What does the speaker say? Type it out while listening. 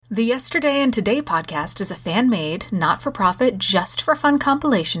The Yesterday and Today podcast is a fan-made, not-for-profit, just-for-fun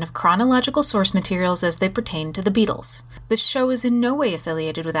compilation of chronological source materials as they pertain to the Beatles. This show is in no way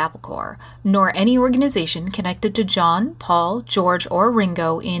affiliated with Apple Corps, nor any organization connected to John, Paul, George, or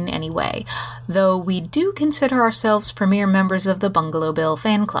Ringo in any way, though we do consider ourselves premier members of the Bungalow Bill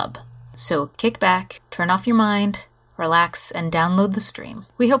fan club. So kick back, turn off your mind, relax, and download the stream.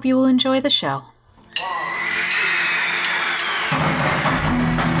 We hope you will enjoy the show.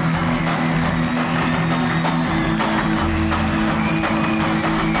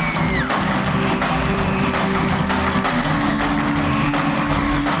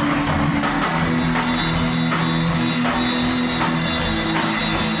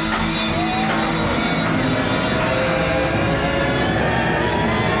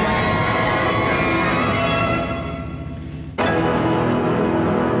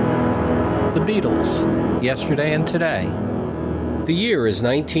 The Beatles, Yesterday and Today. The year is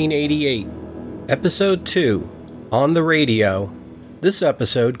 1988. Episode 2, On the Radio. This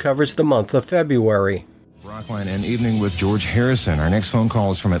episode covers the month of February. Rockline and Evening with George Harrison. Our next phone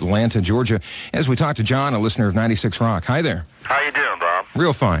call is from Atlanta, Georgia, as we talk to John, a listener of 96 Rock. Hi there. How you doing, Bob?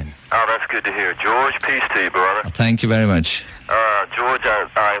 Real fine. Oh, that's good to hear. George, peace to you, brother. Thank you very much. George,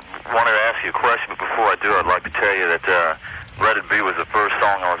 I wanted to ask you a question, but before I do, I'd like to tell you that Let It Be was the first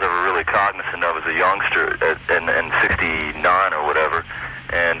song I was ever really cognizant of as a youngster in 69 or whatever,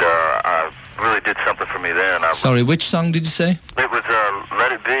 and I really did something for me then. Sorry, which song did you say? It was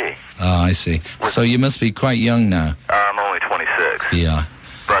Let It Be. Oh, I see. So you must be quite young now. I'm only 26. Yeah.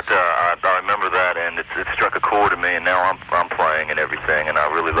 But I remember that, and it struck a chord to me, and now I'm playing and everything, and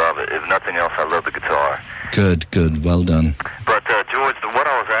I really love it. If nothing else, I love the guitar. Good. Well done. But George, what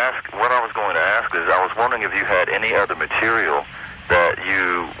I was going to ask is, I was wondering if you had any other material that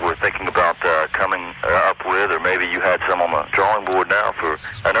you were thinking about coming up with, or maybe you had some on the drawing board now for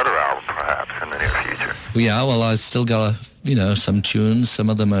another album, perhaps in the near future. Yeah, well, I've still got some tunes. Some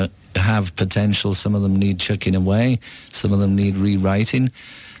of them have potential. Some of them need chucking away. Some of them need rewriting.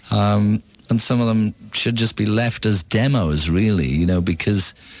 And some of them should just be left as demos, really,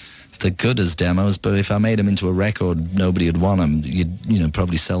 because they're good as demos, but if I made them into a record, nobody would want them. You'd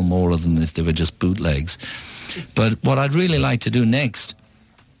probably sell more of them if they were just bootlegs. But what I'd really like to do next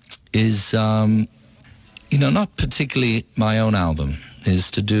is, not particularly my own album,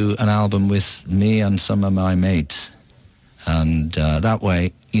 is to do an album with me and some of my mates. And that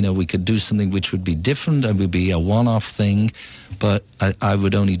way, we could do something which would be different and would be a one-off thing, but I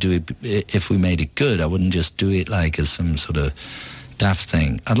would only do it if we made it good. I wouldn't just do it like as some sort of daft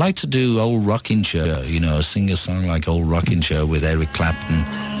thing. I'd like to do Old Rockin' Chair, sing a song like Old Rockin' Chair with Eric Clapton.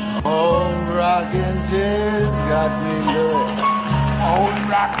 Old rockin' chair got me good. Old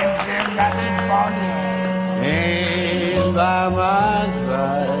rockin' chair got me funny. Came by my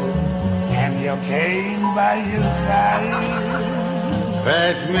side, and you came by your side.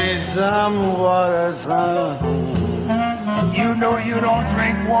 Fetch me some water, son. You know you don't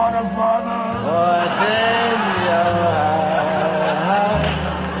drink water, brother. But then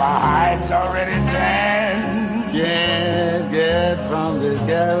my hide's already tanned. Can't get from this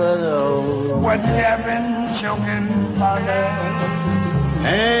cabin. What you have been choking, mother?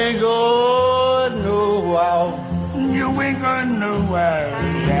 Ain't going nowhere. You ain't going nowhere,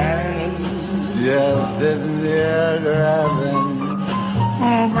 yeah. Just sitting there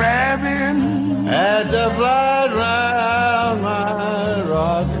grabbing at the blood round my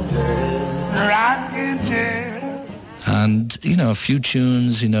rocking chair. And, a few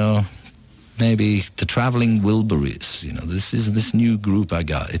tunes, maybe the Traveling Wilburys. This is this new group I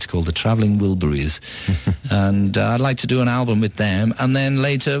got. It's called the Traveling Wilburys. And I'd like to do an album with them. And then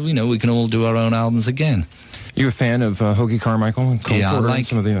later, we can all do our own albums again. You a fan of Hoagy Carmichael and Cole Porter? I like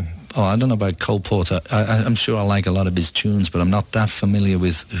some of the... Oh, I don't know about Cole Porter. I'm sure I like a lot of his tunes, but I'm not that familiar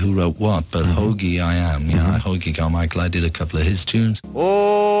with who wrote what. But Hoagy, I am. Hoagy Carmichael, I did a couple of his tunes.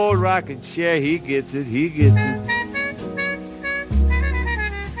 Oh, rockin' chair, he gets it.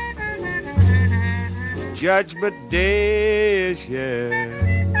 Judgment Day is here.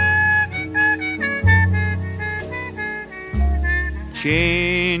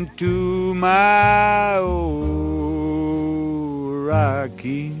 Chained to my old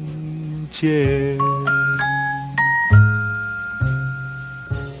rocking chair.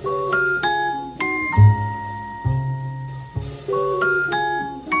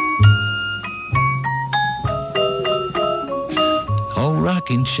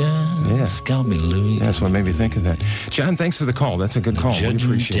 Rocking chair, got me loose. That's what made me think of that. John, thanks for the call. That's a good call.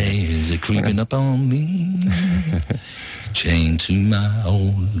 Judgment Day is creeping up on me. chained to my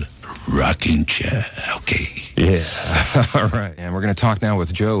old rocking chair. Okay. Yeah. All right. And we're going to talk now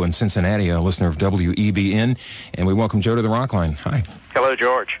with Joe in Cincinnati, a listener of WEBN. And we welcome Joe to the Rock Line. Hi. Hello,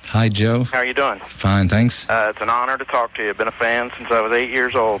 George. Hi, Joe. How are you doing? Fine, thanks. It's an honor to talk to you. I've been a fan since I was 8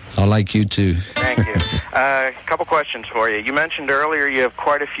 years old. I like you too. Thank you. A couple questions for you. You mentioned earlier you have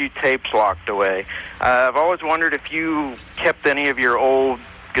quite a few tapes locked away. I've always wondered if you kept any of your old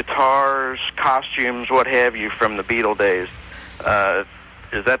guitars, costumes, what have you, from the Beatle days.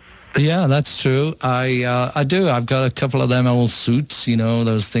 Is that... Yeah, that's true. I do. I've got a couple of them old suits, you know,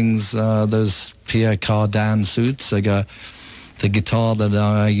 those things, those Pierre Cardin suits. I got the guitar that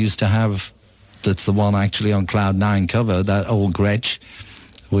I used to have, that's the one actually on Cloud 9 cover, that old Gretsch,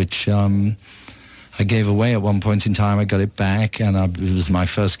 which I gave away at one point in time. I got it back, and it was my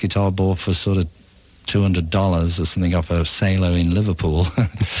first guitar bought for sort of $200 or something off a sailor in Liverpool.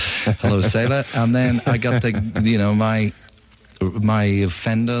 Hello, sailor. And then I got the, you know, my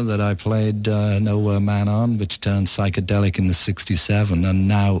Fender that I played Nowhere Man on, which turned psychedelic in the 67, and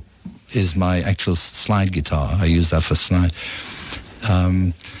now is my actual slide guitar. I use that for slide.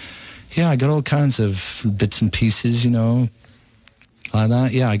 Yeah, I got all kinds of bits and pieces, you know, like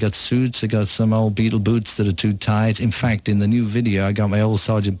that. Yeah, I got suits. I got some old Beatle boots that are too tight. In fact, in the new video, I got my old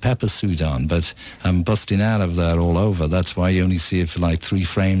Sgt. Pepper suit on, but I'm busting out of that all over. That's why you only see it for like 3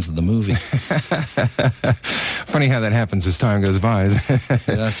 frames of the movie. Funny how that happens as time goes by.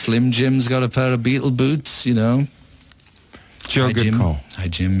 Yeah, Slim Jim's got a pair of Beatle boots, you know. Joe, Hi, good Jim. call. Hi,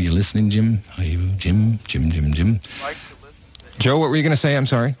 Jim. You listening, Jim? Are you Jim? Jim. Joe, what were you going to say? I'm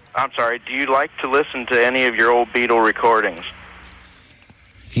sorry. I'm sorry. Do you like to listen to any of your old Beatle recordings?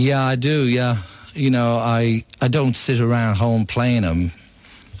 Yeah, I do, yeah. You know, I don't sit around home playing them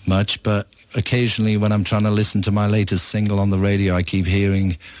much, but occasionally when I'm trying to listen to my latest single on the radio, I keep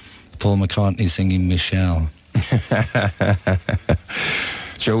hearing Paul McCartney singing Michelle.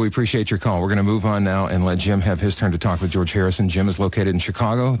 Joe, we appreciate your call. We're going to move on now and let Jim have his turn to talk with George Harrison. Jim is located in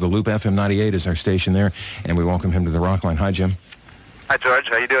Chicago. The Loop FM 98 is our station there, and we welcome him to the Rock Line. Hi, Jim. Hi, George.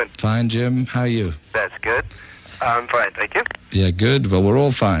 How you doing? Fine, Jim. How are you? That's good. I'm fine, thank you. Yeah, good. Well, we're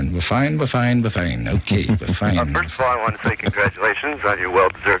all fine. We're fine. Okay, we're fine. First of all, I want to say congratulations on your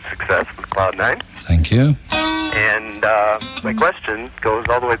well-deserved success with Cloud 9. Thank you. And my question goes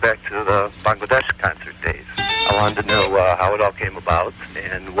all the way back to the Bangladesh concert days. I wanted to know how it all came about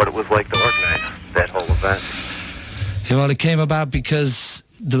and what it was like to organize that whole event. Yeah, well, it came about because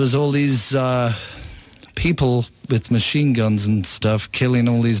there was all these people with machine guns and stuff killing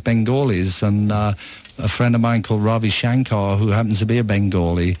all these Bengalis, and a friend of mine called Ravi Shankar, who happens to be a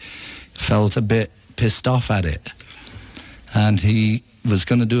Bengali, felt a bit pissed off at it. And he was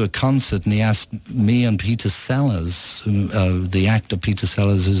going to do a concert, and he asked me and Peter Sellers, the actor Peter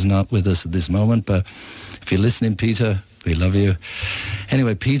Sellers, who's not with us at this moment, but if you're listening, Peter, we love you.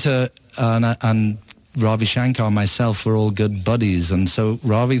 Anyway, Peter and Ravi Shankar and myself were all good buddies, and so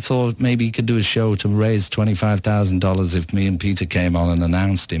Ravi thought maybe he could do a show to raise $25,000 if me and Peter came on and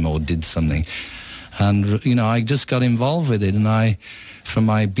announced him or did something. And, you know, I just got involved with it, and I, from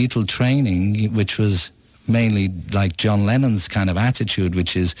my Beatle training, which was mainly like John Lennon's kind of attitude,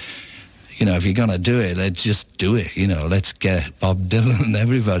 which is, you know, if you're going to do it, let's just do it, you know, let's get Bob Dylan and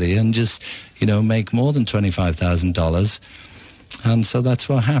everybody and just, you know, make more than $25,000. And so that's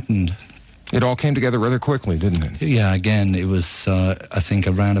what happened. It all came together rather quickly, didn't it? Yeah, again, it was, I think,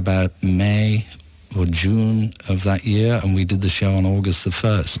 around about May or June of that year, and we did the show on August the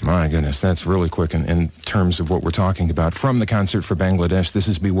 1st. My goodness, that's really quick in terms of what we're talking about. From the concert for Bangladesh, this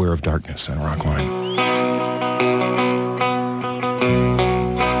is Beware of Darkness on Rockline.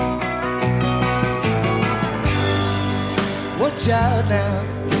 Watch out now,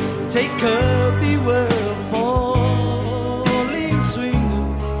 take her, beware of falling swinger.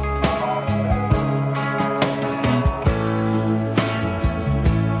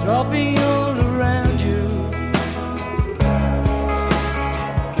 Dropping all around you,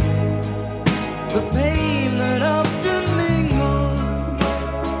 the pain that often mingles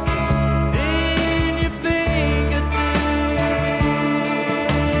in your fingertips.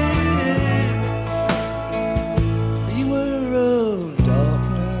 Beware of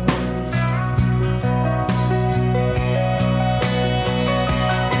darkness.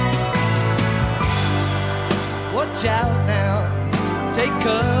 Watch out now, take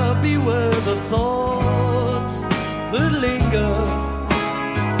her, beware the thoughts that linger.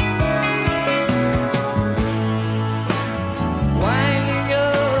 Winding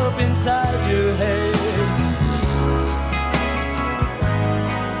up inside your head,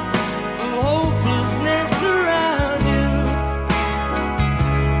 the hopelessness around you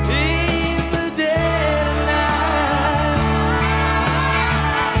in the dead night.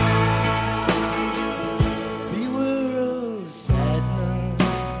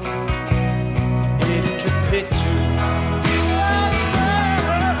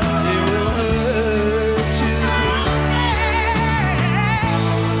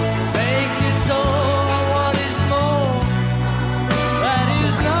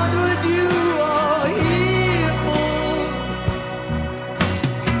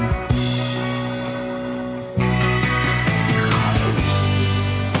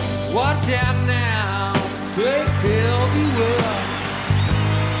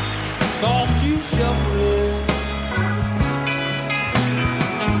 soft shoe shuffling.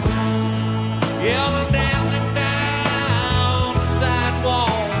 Yelling dancing down the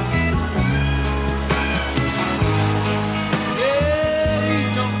sidewalk. Yeah,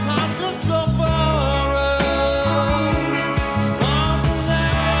 each unconscious sufferer one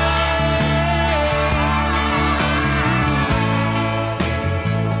day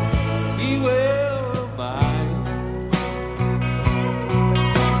he will abide.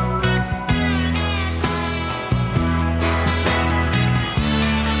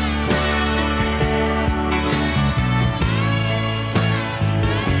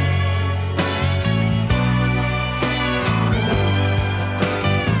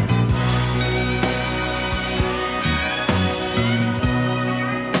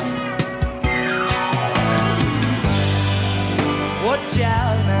 Watch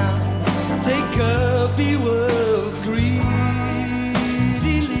out now, take up your world, greedy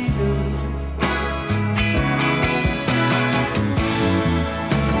leaders.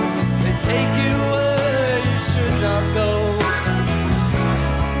 They take you where you should not go,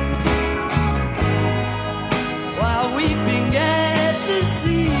 while weeping at the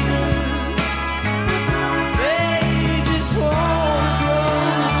cedars. They just want to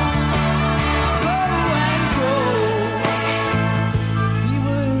grow and grow. We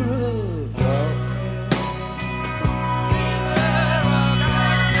were a darkness.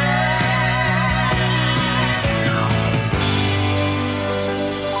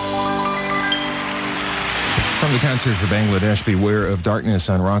 From the concert for Bangladesh, Beware of Darkness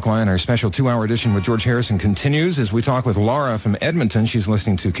on Rockline. Our special 2-hour edition with George Harrison continues as we talk with Laura from Edmonton. She's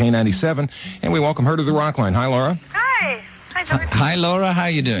listening to K97, and we welcome her to the Rockline. Hi, Laura. Hi. Hi, George. Hi, Laura. How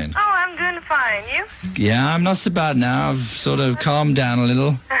you doing? Oh, I'm doing fine. You? Yeah, I'm not so bad now. I've sort of calmed down a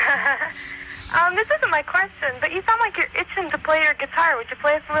little. This isn't my question, but you sound like you're itching to play your guitar. Would you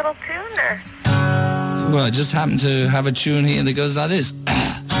play us a little tune, or? Well, I just happen to have a tune here that goes like this.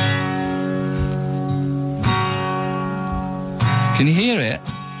 Can you hear it?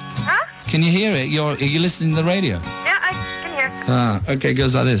 Huh? Can you hear it? Are you listening to the radio? Yeah, I can hear. Okay, it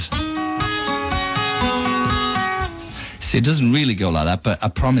goes like this. See, it doesn't really go like that, but I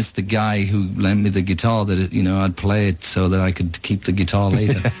promised the guy who lent me the guitar that, I'd play it so that I could keep the guitar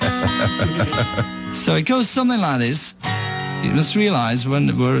later. So it goes something like this. You must realize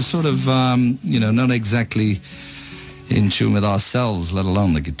when we're sort of, not exactly in tune with ourselves, let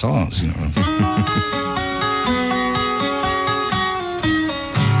alone the guitars,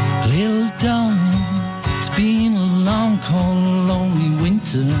 Little darling, it's been a long, cold, lonely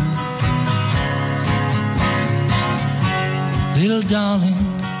winter. Little darling,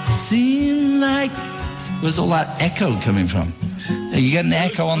 Seemed like... Where's all that echo coming from? You get an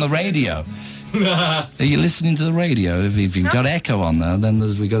echo on the radio. Are you listening to the radio? If you've got echo on there, then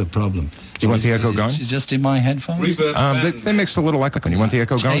we got a problem. You want the echo going? She's just in my headphones. They mixed a little echo. You want the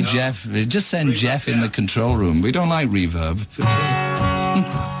echo going? Hey, Jeff, just send Jeff in the control room. We don't like reverb.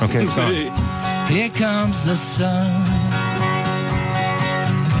 Okay, it's gone. here comes the sun.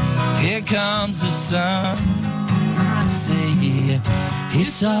 Here comes the sun. I say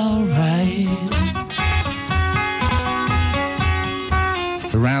it's all right.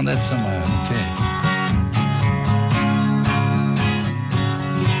 Around there somewhere, okay.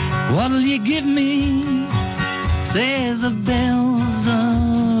 What'll you give me? Say the bells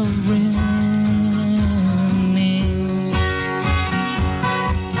are ringing.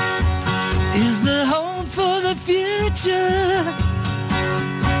 Is there hope for the future?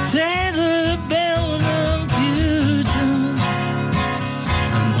 Say the bells of future.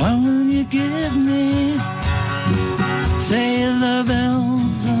 And what will you give me? Say the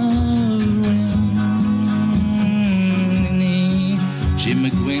bells are ringing. Jim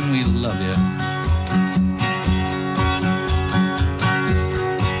McQueen, we love you.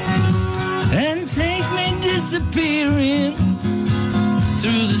 And take me disappearing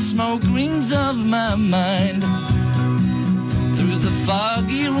through the smoke rings of my mind, through the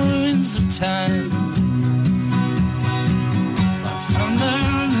foggy ruins of time. I thunder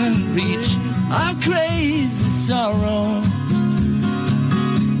and reach our crazy sorrow,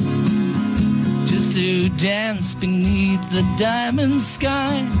 just to dance beneath the diamond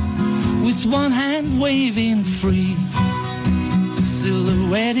sky, with one hand waving free,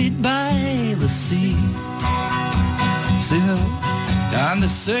 silhouetted by the sea. Still on the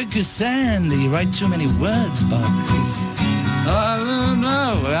circus sand, you write too many words, Bob. Oh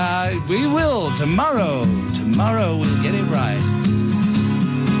no, we will tomorrow. Tomorrow we'll get it right.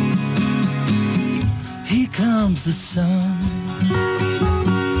 Here comes the sun.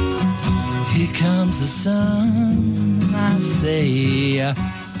 Here comes the sun. I say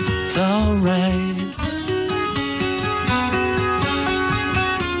It's alright.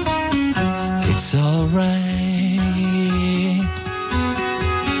 It's alright.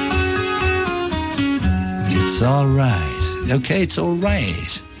 It's alright. Okay, it's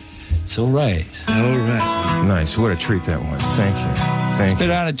alright. It's alright. Alright. Nice. What a treat that was. Thank you. Thank Bit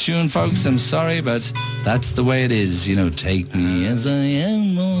you. out of tune, folks. I'm sorry, but that's the way it is. You know, take me as I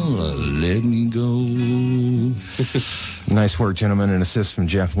am or let me go. Nice work, gentlemen. An assist from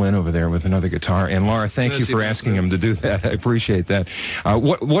Jeff Lynn over there with another guitar. And Laura, thank you for asking him to do that. I appreciate that.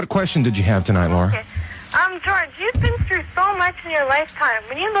 What question did you have tonight, Laura? Okay. George, you've been through so much in your lifetime.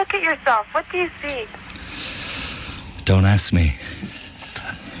 When you look at yourself, what do you see? Don't ask me.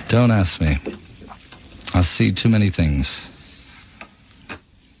 Don't ask me. I see too many things.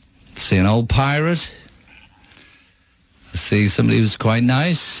 I see an old pirate. I see somebody who's quite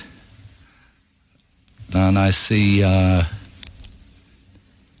nice. And I see, I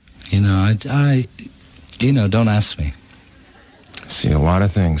don't ask me. See a lot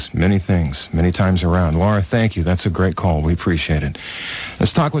of things, many times around. Laura, thank you. That's a great call. We appreciate it.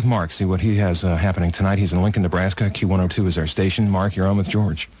 Let's talk with Mark, see what he has happening tonight. He's in Lincoln, Nebraska. Q102 is our station. Mark, you're on with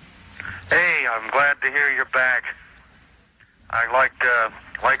George. Hey, I'm glad to hear you're back. I liked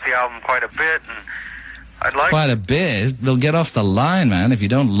the album quite a bit, and I'd like... Quite a bit? They'll get off the line, man. If you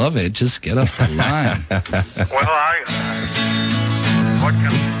don't love it, just get off the line. Well, what can I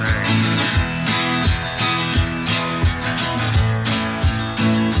say?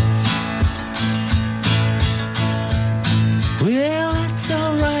 Well, that's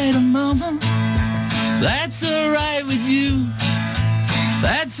all right, Mama. That's all right with you.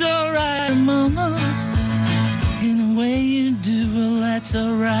 That's all right, Mama. In the way you do, well, that's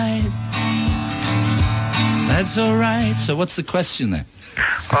all right. That's all right. So what's the question then?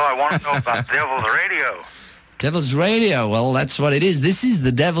 Oh, I want to know about Devil's Radio. Devil's Radio. Well, that's what it is. This is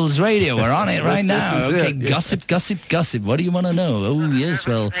the Devil's Radio. We're on it right now. Okay, it. gossip. What do you want to know? Oh, yes,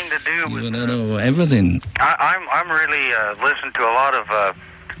 well, Everything to do you with, want to know everything. I'm really listening to a lot of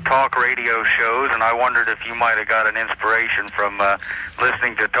talk radio shows, and I wondered if you might have got an inspiration from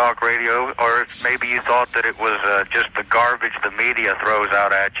listening to talk radio, or if maybe you thought that it was just the garbage the media throws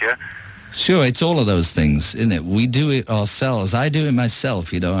out at you. Sure, it's all of those things, isn't it? We do it ourselves. I do it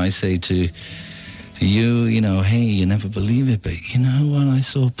myself, I say to you, hey, you never believe it, but you know what I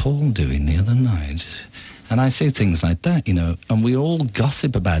saw Paul doing the other night? And I say things like that, and we all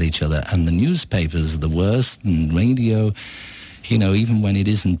gossip about each other, and the newspapers are the worst, and radio, even when it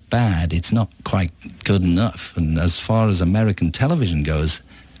isn't bad, it's not quite good enough. And as far as American television goes,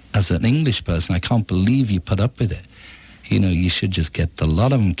 as an English person, I can't believe you put up with it. You should just get the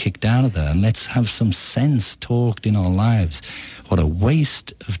lot of them kicked out of there, and let's have some sense talked in our lives. What a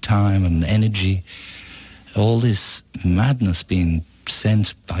waste of time and energy. All this madness being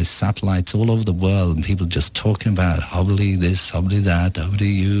sent by satellites all over the world, and people just talking about hobbly this, hobbly that, hobbly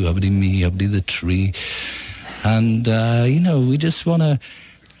you, hobbly me, hobbly the tree. And, we just want to,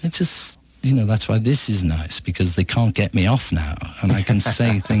 that's why this is nice, because they can't get me off now. And I can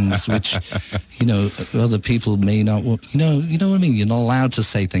say things which, other people may not, you know what I mean? You're not allowed to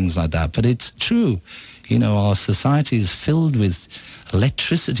say things like that, but it's true. Our society is filled with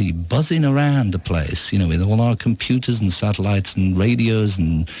electricity buzzing around the place, with all our computers and satellites and radios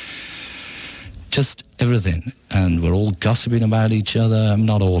and just everything. And we're all gossiping about each other.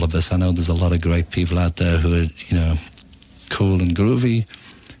 Not all of us. I know there's a lot of great people out there who are, cool and groovy.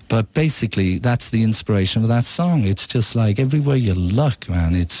 But basically, that's the inspiration of that song. It's just like everywhere you look,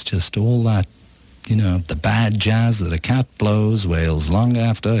 man, it's just all that, the bad jazz that a cat blows wails long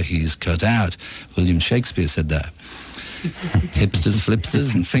after he's cut out. William Shakespeare said that. Hipsters,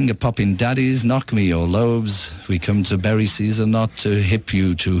 flipsters, and finger-popping daddies, knock me your lobes. We come to bury Caesar, not to hip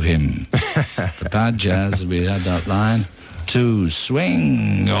you to him. The bad jazz, we had that line. To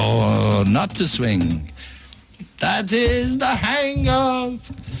swing or not to swing. That is the hang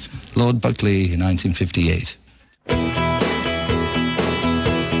of Lord Buckley in 1958.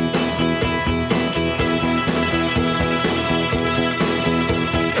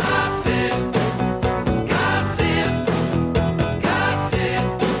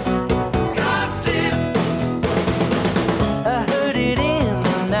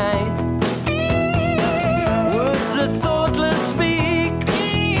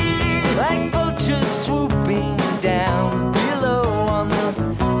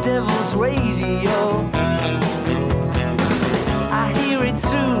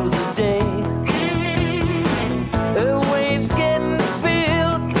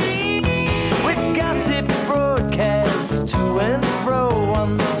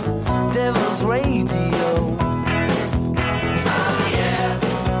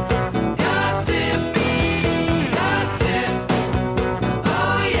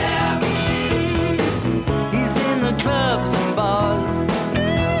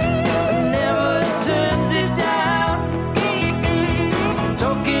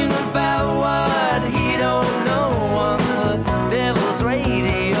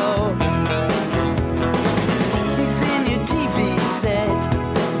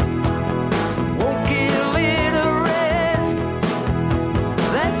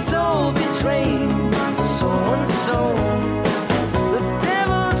 soul betrayed so and so. The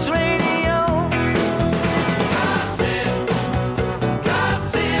devil's radio. Gossip,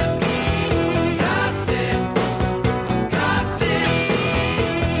 gossip, gossip, gossip.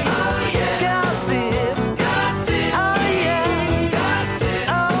 Oh yeah, gossip, gossip. Oh yeah, gossip.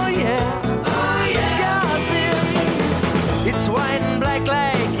 Oh yeah, oh yeah, gossip. It's white and black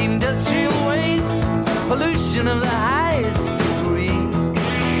like industrial waste, pollution of the highest degree.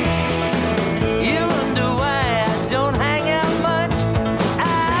 You wonder why I don't hang out much.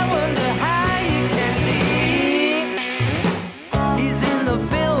 I wonder how you can see. He's in the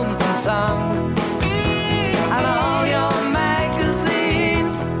films and songs and all your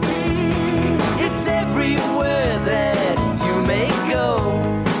magazines. It's everywhere that you may go.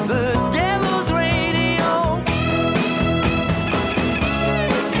 The devil's radio.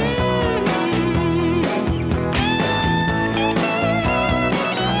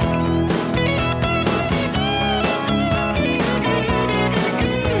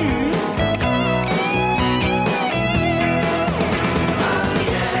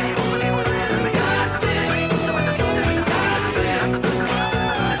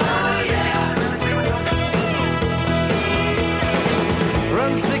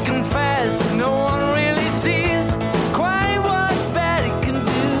 Runs thick and fast, no one really sees quite what bad it can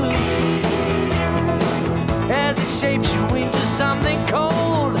do. As it shapes you into something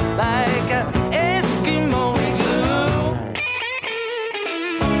cold, like an Eskimo glue.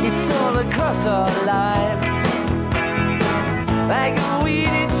 It's all across our lives, like a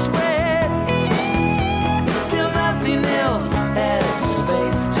weed it spread, till nothing else has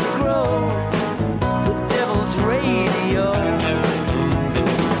space to grow. The devil's radio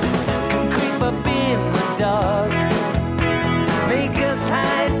can creep up in the dark, make us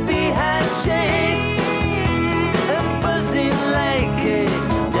hide behind shades, and buzzing like a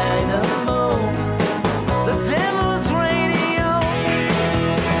dynamo. The devil's radio.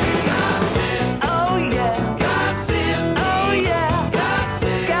 Gossip. Oh yeah. Gossip. Oh yeah.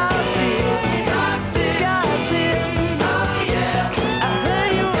 Gossip. Gossip. Gossip. Gossip. Oh yeah. I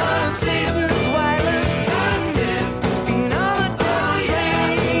heard you on Satan's wireless. Gossip. You know the devil's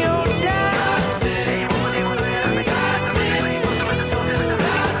radio job. Gossip.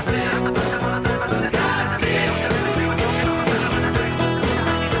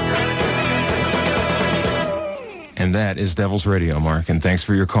 And that is Devil's Radio, Mark, and thanks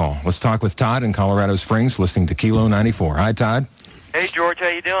for your call. Let's talk with Todd in Colorado Springs, listening to Kilo 94. Hi, Todd. Hey, George, how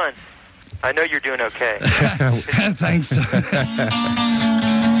you doing? I know you're doing okay. Thanks.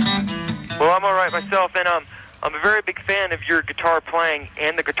 Well, I'm all right myself, and I'm a very big fan of your guitar playing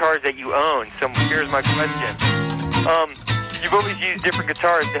and the guitars that you own. So here's my question. You've always used different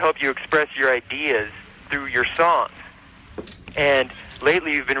guitars to help you express your ideas through your songs. And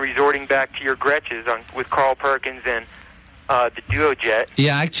lately you've been resorting back to your Gretches with Carl Perkins and the Duo Jet.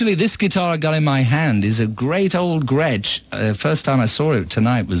 Yeah, actually, this guitar I got in my hand is a great old Gretsch. First time I saw it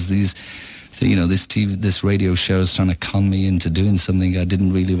tonight was this radio show is trying to con me into doing something I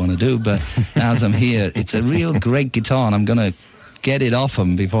didn't really want to do. But as I'm here, it's a real great guitar, and I'm going to get it off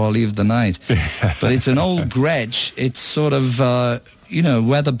them before I leave the night. But it's an old Gretsch. It's sort of,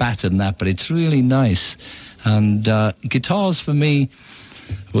 weather battered and that, but it's really nice. And guitars for me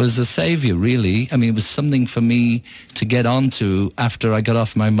was a savior, really. I mean, it was something for me to get onto after I got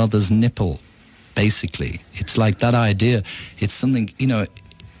off my mother's nipple, basically. It's like that idea. It's something,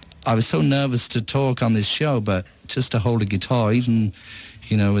 I was so nervous to talk on this show, but just to hold a guitar, even,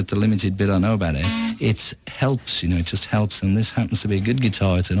 with the limited bit I know about it, it helps, it just helps. And this happens to be a good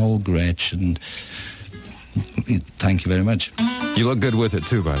guitar. It's an old Gretsch, and thank you very much. You look good with it,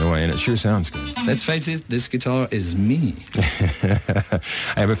 too, by the way, and it sure sounds good. Let's face it, this guitar is me. I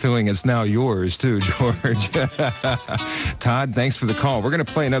have a feeling it's now yours, too, George. Todd, thanks for the call. We're going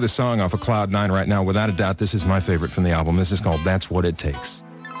to play another song off of Cloud 9 right now. Without a doubt, this is my favorite from the album. This is called That's What It Takes.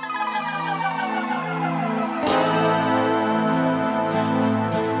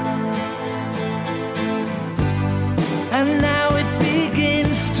 And now it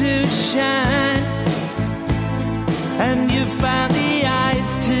begins to shine, and you find the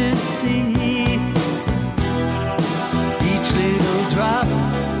eyes to see each little drop,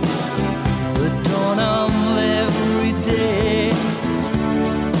 the dawn of every day.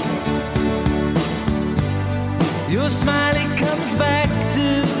 Your smile, it comes back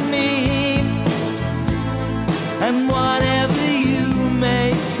to me, and whatever you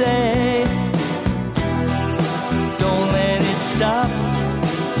may say, don't let it stop,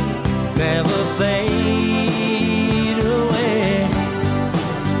 never fade away.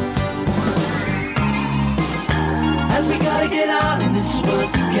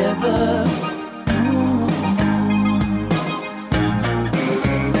 together.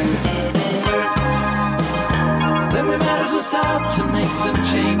 Then we might as well start to make some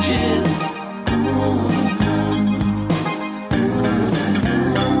changes.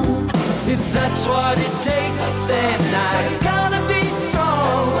 If that's what it takes, then I gotta be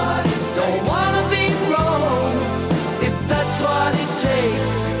strong. Don't wanna be wrong. If that's what it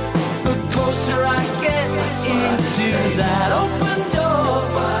takes, the closer I get into that open door,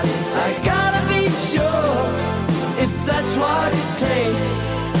 I gotta be sure. If that's what it takes.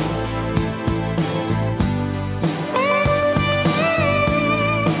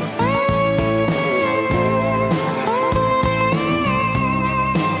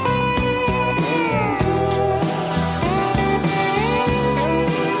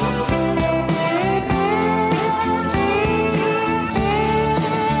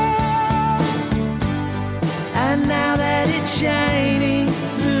 Shining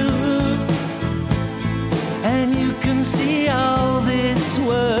through, and you can see all this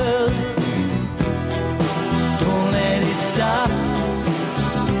world. Don't let it stop,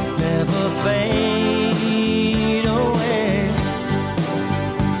 never fade away.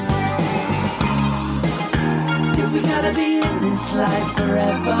 If we gotta be in this life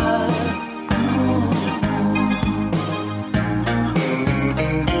forever,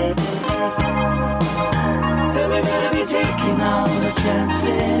 taking all the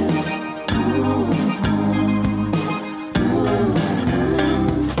chances.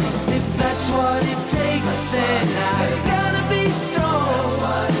 If that's what it takes, then I gotta be strong.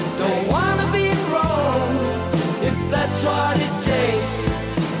 Don't wanna be wrong. If that's what it takes,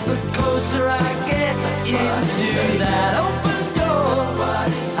 the closer I get into that open door,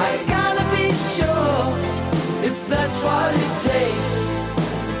 I gotta be sure. If that's what it takes.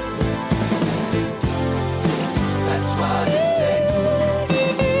 That's what it takes.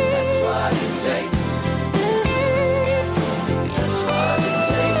 That's what it takes. That's what it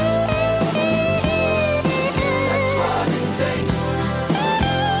takes. That's what it takes.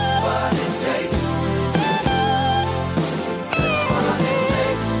 What it takes. That's what it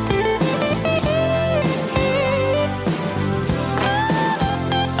takes.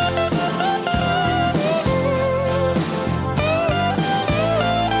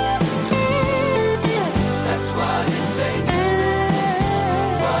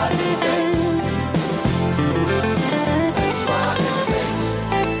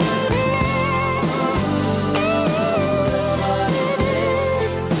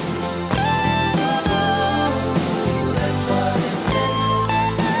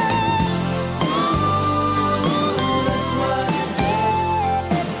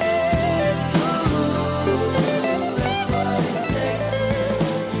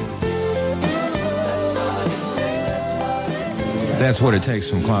 That's What It Takes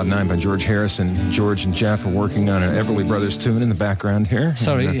from Cloud 9 by George Harrison. George and Jeff are working on an Everly Brothers tune in the background here.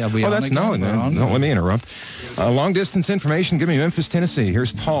 Sorry, are we on that's again? Don't let me interrupt. Long distance information, give me Memphis, Tennessee.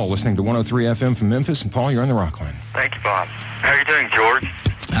 Here's Paul listening to 103 FM from Memphis. And Paul, you're on the Rock Line. Thank you, Bob. How are you doing, George?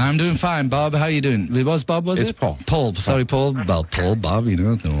 I'm doing fine, Bob. How are you doing? It was Bob, was it? It's Paul. Paul. Sorry, Paul. Well, Paul, Bob, you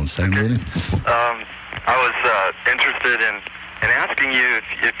know, no one's saying really. I was interested in asking you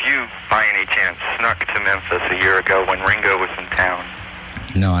if you, by any chance, snuck to Memphis a year ago when Ringo was in town.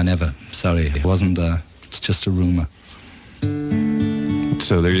 No, I never. Sorry, it wasn't, it's just a rumor.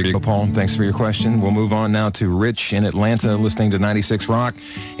 So there you go, Paul. Thanks for your question. We'll move on now to Rich in Atlanta listening to 96 Rock.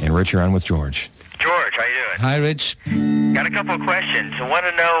 And Rich, you're on with George. George, how you doing? Hi, Rich. Got a couple of questions. I want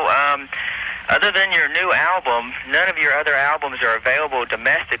to know, other than your new album, none of your other albums are available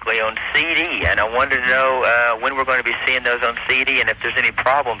domestically on CD. And I wanted to know when we're going to be seeing those on CD and if there's any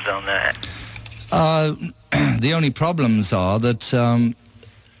problems on that. The only problems are that...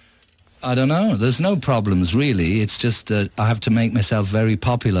 I don't know. There's no problems, really. It's just that I have to make myself very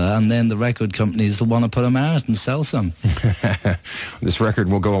popular, and then the record companies will want to put them out and sell some. This record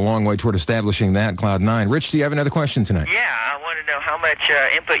will go a long way toward establishing that, Cloud 9. Rich, do you have another question tonight? Yeah, I want to know how much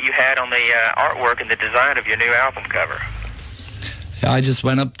input you had on the artwork and the design of your new album cover. I just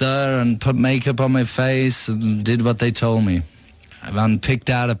went up there and put makeup on my face and did what they told me. And picked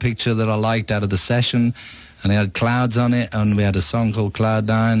out a picture that I liked out of the session, and it had clouds on it, and we had a song called Cloud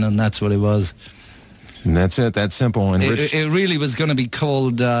 9, and that's what it was. And that's it. That's simple. And Rich... it really was going to be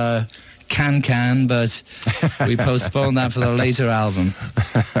called Can, but we postponed that for the later album.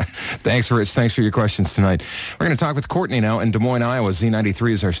 Thanks, Rich. Thanks for your questions tonight. We're going to talk with Courtney now in Des Moines, Iowa.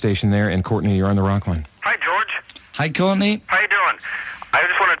 Z93 is our station there. And Courtney, you're on the Rock Line. Hi, George. Hi, Courtney. How you doing? I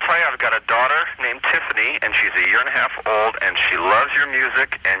just want to tell you I've got a daughter named Tiffany, and she's a year and a half old, and she loves your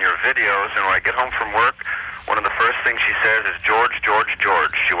music and your videos. And when I get home from work, one of the first things she says is George, George,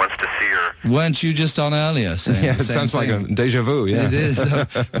 George. She wants to see her. Weren't you just on earlier saying Yeah, the it same sounds like a thing? deja vu, yeah. It is.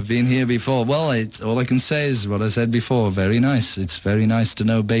 I've been here before. Well, all I can say is what I said before. Very nice. It's very nice to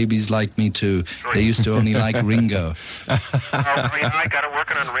know babies like me too. They used to only like Ringo. I got her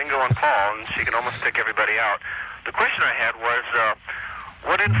working on Ringo and Paul, and she can almost pick everybody out. The question I had was,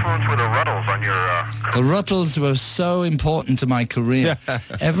 what influence were the Ruttles on your... The Ruttles were so important to my career.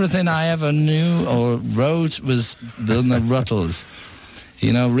 Everything I ever knew or wrote was done the Ruttles.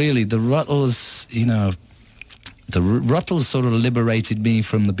 You know, really, the Ruttles, you know, the Ruttles sort of liberated me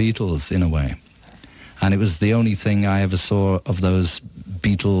from the Beatles in a way. And it was the only thing I ever saw of those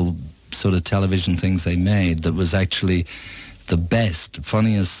Beatle sort of television things they made that was actually the best,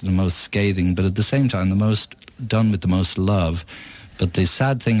 funniest, and most scathing, but at the same time, the most done with the most love. But the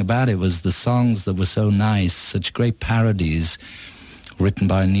sad thing about it was the songs that were so nice, such great parodies written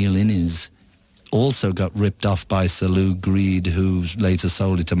by Neil Innes, also got ripped off by Sir Lou Greed, who later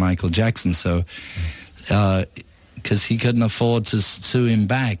sold it to Michael Jackson. So, because he couldn't afford to sue him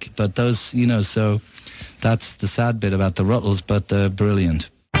back. But those, you know, so that's the sad bit about the Ruttles, but they're brilliant.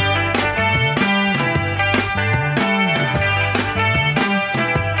 I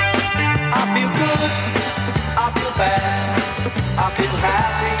feel good, I feel bad, I feel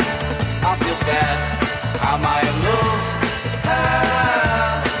happy, I feel sad. Am I in love?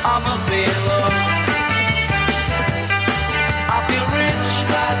 I must be in love. I feel rich,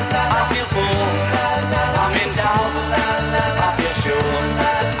 I feel poor, I'm in doubt, I feel sure.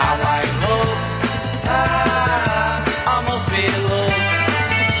 Am I in love? I must be in love.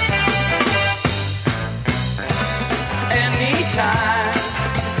 Anytime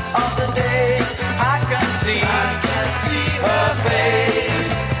of the day I can see her face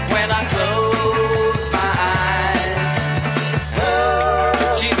when I close my eyes.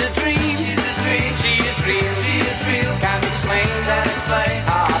 She's a dream, she is real, can't explain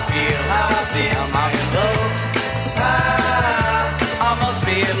how I feel. Am I in love? I must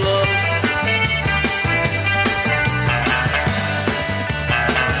be in love.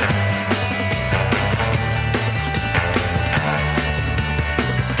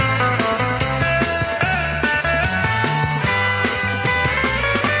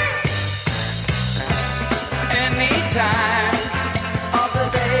 Time of the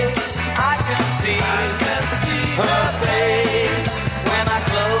day I can see her face when I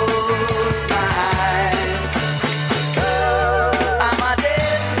close my eyes. Am I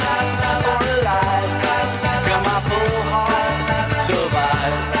dead or alive? Can my full heart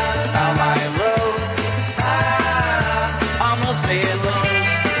survive? Am I in love? I must be in love.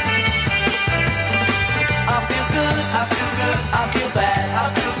 I feel good, I feel bad, I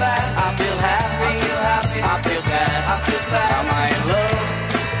feel happy, I feel sad. Am I in love?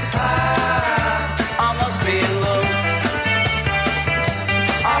 I must be in love.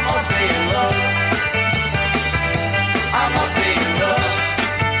 I must be in love. I must be in love.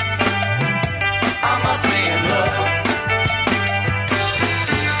 I must be in love.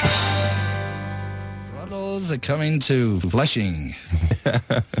 Ruttles are coming to Flushing.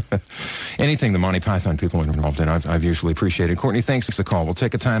 Anything the Monty Python people are involved in, I've usually appreciated. Courtney, thanks for the call. We'll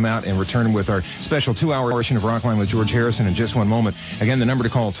take a time out and return with our special 2-hour portion of Rockline with George Harrison in just one moment. Again, the number to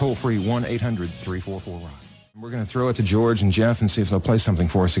call, toll-free, 1-800-344-ROCK. We're going to throw it to George and Jeff and see if they'll play something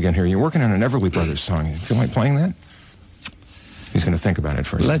for us again here. You're working on an Everly Brothers song. You feel like playing that? He's going to think about it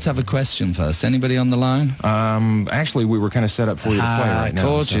first. Let's have a question first. Anybody on the line? Actually, we were kind of set up for you to play right now. Of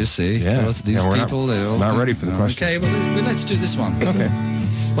course, you see. Yeah. These people, they're all not ready for the question. Okay, well, let's do this one. Okay.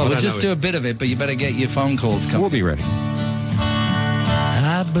 Well, we'll just do a bit of it, but you better get your phone calls coming. We'll be ready.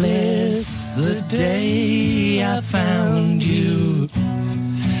 I bless the day I found you.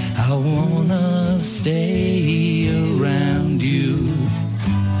 I wanna stay around you.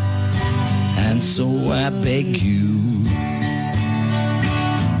 And so I beg you,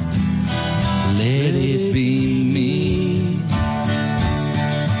 let it be me.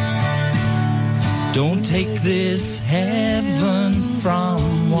 Don't take this heaven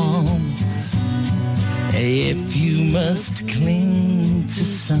from one. If you must cling to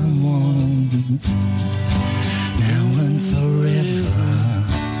someone now and forever,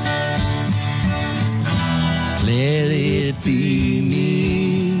 let it be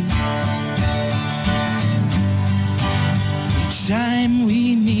me. Each time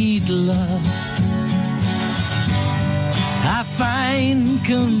we meet, love, I find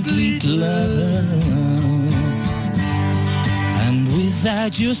complete love. And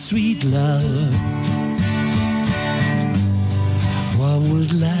without your sweet love, what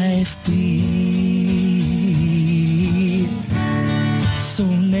would life be? So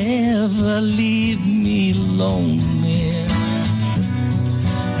never leave me me lonely,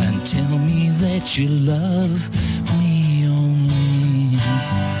 and tell me that you love me only,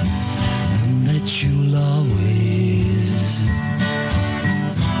 and that you'll always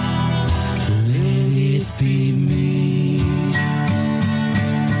let it be me,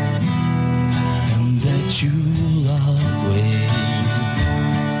 and that you'll always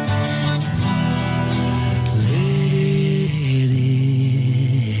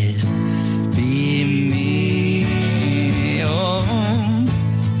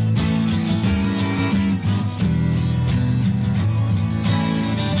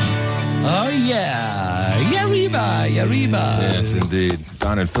Yariba. Yes, indeed.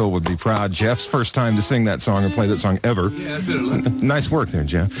 Don and Phil would be proud. Jeff's first time to sing that song and play that song ever. Yeah, it's been a lot. Nice work there,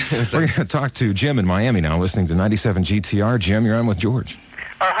 Jeff. We're going to talk to Jim in Miami now, listening to 97 GTR. Jim, you're on with George.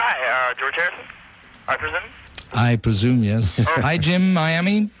 Hi, George Harrison, I presume? I presume, yes. Hi, Jim,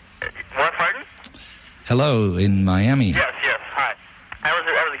 Miami. What, pardon? Hello, in Miami. Yes, hi. That was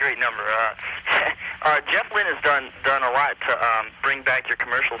a great number. Jeff Lynne has done a lot to bring back your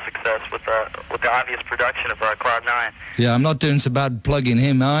commercial success with the obvious production of Cloud 9. Yeah, I'm not doing so bad plugging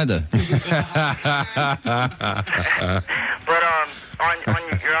him either. But on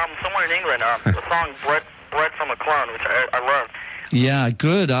your album Somewhere in England, the song "Blood from a Clone," which I love. Yeah,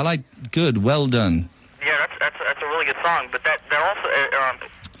 good. I like good. Well done. Yeah, that's a really good song. But that also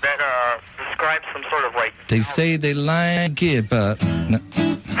describes some sort of like. They say they like it, but no.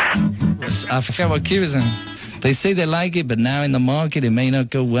 I forget what key was in. They say they like it, but now in the market it may not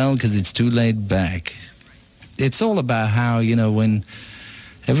go well because it's too laid back. It's all about how, when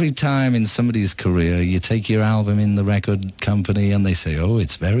every time in somebody's career you take your album in the record company and they say, oh,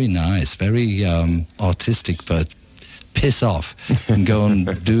 it's very nice, very artistic, but piss off and go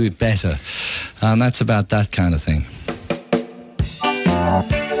and do it better. And that's about that kind of thing.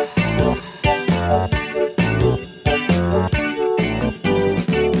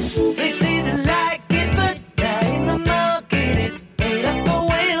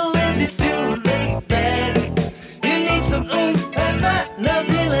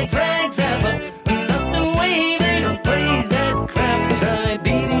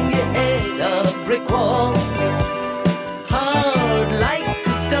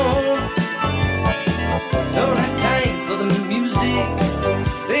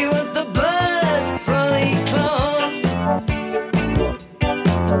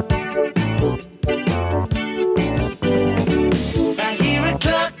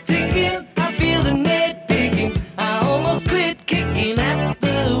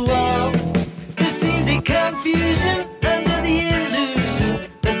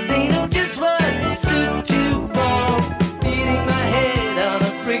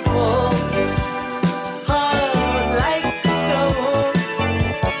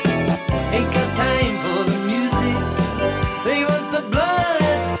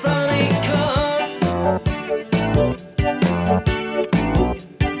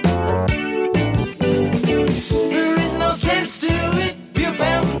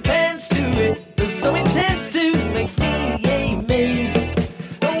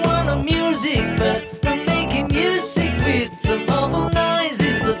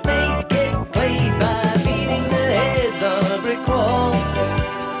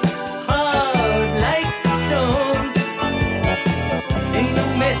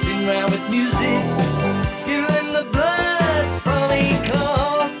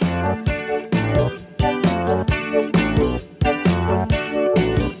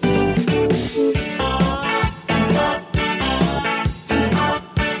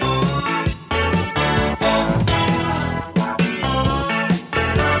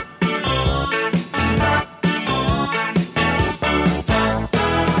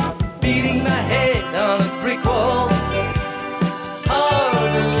 Beating my head on a brick wall,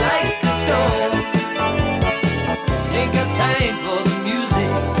 hard like a stone.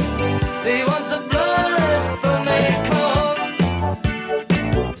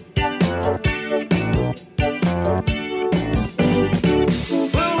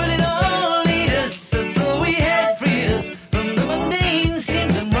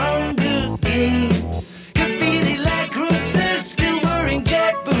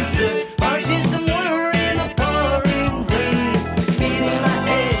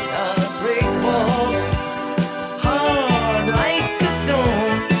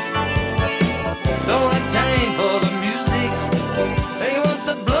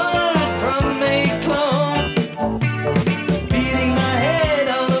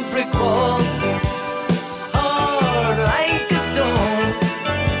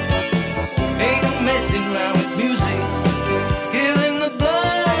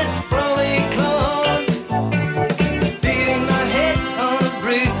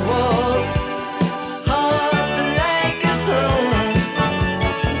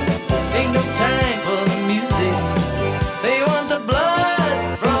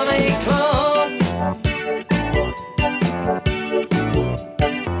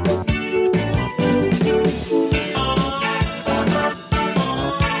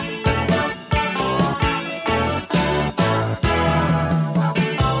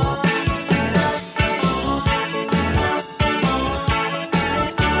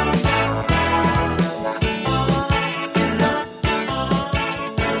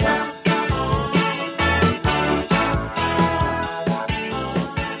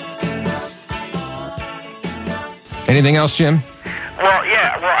 Anything else, Jim? Well,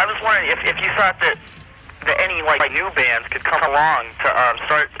 yeah. Well, I was wondering if you thought that any like new bands could come along to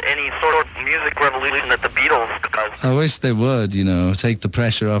start any sort of music revolution that the Beatles caused. I wish they would, take the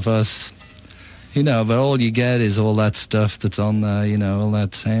pressure off us. But all you get is all that stuff that's on there, all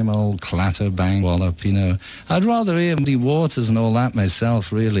that same old clatter, bang, wallop, I'd rather hear Muddy Waters and all that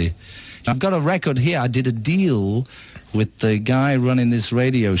myself, really. I've got a record here. I did a deal with the guy running this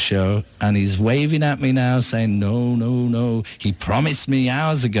radio show, and he's waving at me now saying, no, no, no. He promised me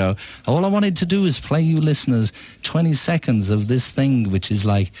hours ago. All I wanted to do is play you listeners 20 seconds of this thing, which is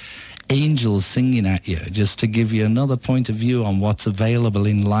like angels singing at you, just to give you another point of view on what's available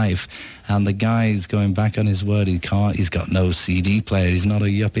in life. And the guy's going back on his word. He's got no CD player. He's not a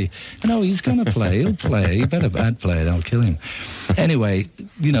yuppie. No, he's going to play. He'll play. He better bad play it. I'll kill him. Anyway,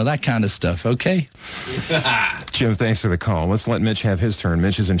 that kind of stuff, okay? Jim, thanks for the call. Let's let Mitch have his turn.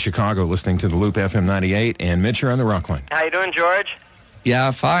 Mitch is in Chicago listening to the Loop FM 98. And Mitch, you're on the Rock Line. How you doing, George?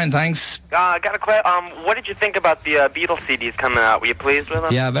 Yeah, fine, thanks. I got a question. What did you think about the Beatles CDs coming out? Were you pleased with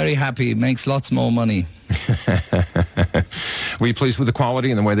them? Yeah, very happy. Makes lots more money. Were you pleased with the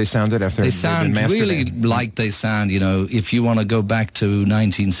quality and the way they sounded after they sound really like they sound, if you want to go back to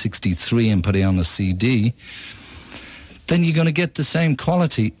 1963 and put it on a CD, then you're going to get the same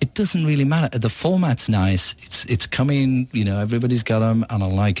quality. It doesn't really matter. The format's nice. It's coming, everybody's got them, and I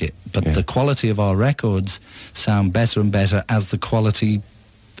like it. But the quality of our records sound better and better as the quality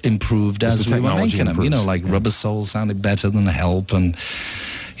improved as we were making them. Like Rubber Soul sounded better than Help, and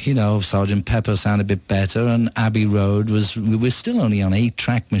Sgt. Pepper sounded a bit better, and Abbey Road we were still only on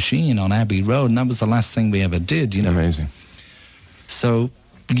 8-track machine on Abbey Road, and that was the last thing we ever did, Amazing. So,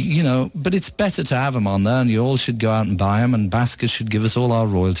 but it's better to have them on there, and you all should go out and buy them, and Basker should give us all our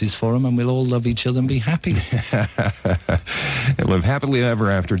royalties for them, and we'll all love each other and be happy. And live happily ever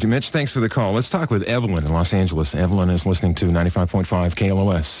after. Mitch, thanks for the call. Let's talk with Evelyn in Los Angeles. Evelyn is listening to 95.5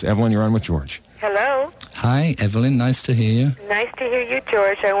 KLOS. Evelyn, you're on with George. Hello. Hi, Evelyn. Nice to hear you. Nice to hear you,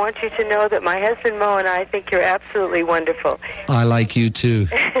 George. I want you to know that my husband, Mo, and I think you're absolutely wonderful. I like you, too.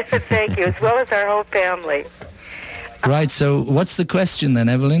 Thank you, as well as our whole family. Right, so what's the question then,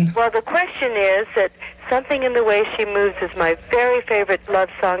 Evelyn? Well, the question is that Something in the Way She Moves is my very favorite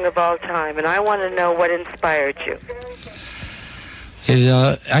love song of all time, and I want to know what inspired you.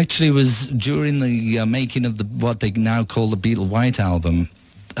 It actually was during the making of what they now call the Beatle White album,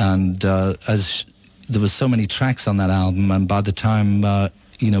 and as there were so many tracks on that album, and by the time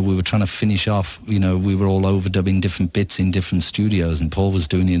we were trying to finish off, we were all overdubbing different bits in different studios, and Paul was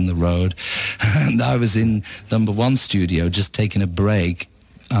doing it in the road, and I was in number one studio just taking a break,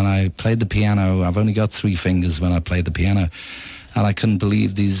 and I played the piano. I've only got 3 fingers when I played the piano, and I couldn't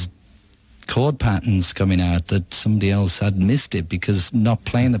believe these chord patterns coming out that somebody else had missed it, because not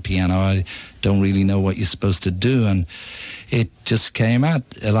playing the piano, I don't really know what you're supposed to do, and it just came out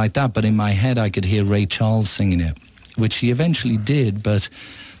like that. But in my head I could hear Ray Charles singing it, which he eventually did, but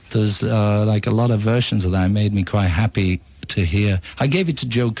there's like a lot of versions of that. It made me quite happy to hear. I gave it to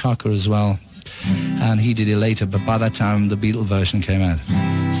Joe Cocker as well, and he did it later, but by that time the Beatle version came out.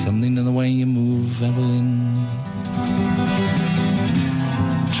 Something in the way you move, Evelyn,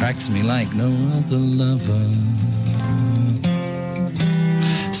 attracts me like no other lover.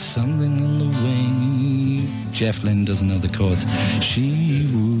 Something in the way... Jeff Lynne doesn't know the chords. She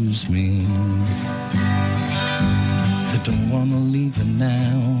woos me. I don't want to leave her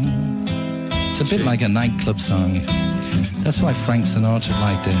now. It's a bit like a nightclub song. That's why Frank Sinatra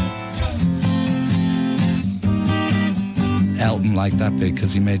liked it. Elton liked that bit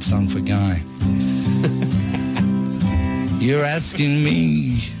because he made Song for Guy. You're asking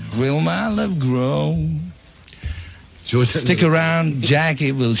me, will my love grow? George, stick around, Jack,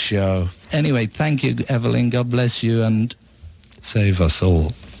 it will show. Anyway, thank you, Evelyn. God bless you and save us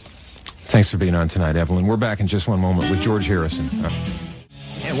all. Thanks for being on tonight, Evelyn. We're back in just one moment with George Harrison.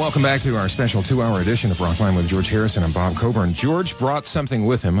 And welcome back to our special 2-hour edition of Rockline with George Harrison and Bob Coburn. George brought something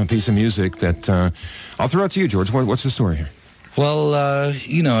with him, a piece of music that I'll throw out to you, George. What's the story here? Well,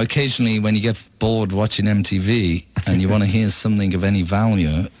 occasionally when you get bored watching MTV and you want to hear something of any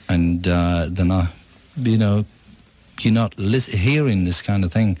value, and then, you're not hearing this kind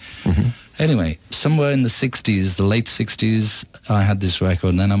of thing. Mm-hmm. Anyway, somewhere in the 60s, the late 60s, I had this record,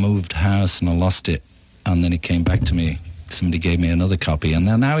 and then I moved house and I lost it, and then it came back to me. Somebody gave me another copy, and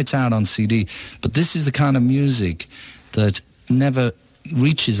now it's out on CD. But this is the kind of music that never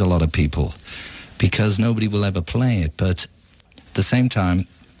reaches a lot of people because nobody will ever play it. But at the same time,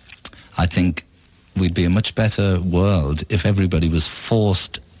 I think we'd be a much better world if everybody was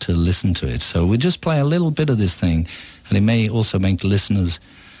forced to listen to it. So we'll just play a little bit of this thing, and it may also make the listeners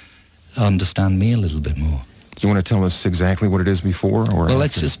understand me a little bit more. you want to tell us exactly what it is before? Or Well,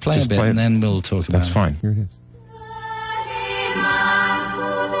 let's just play a bit, and then we'll talk about it. That's fine. Here it is.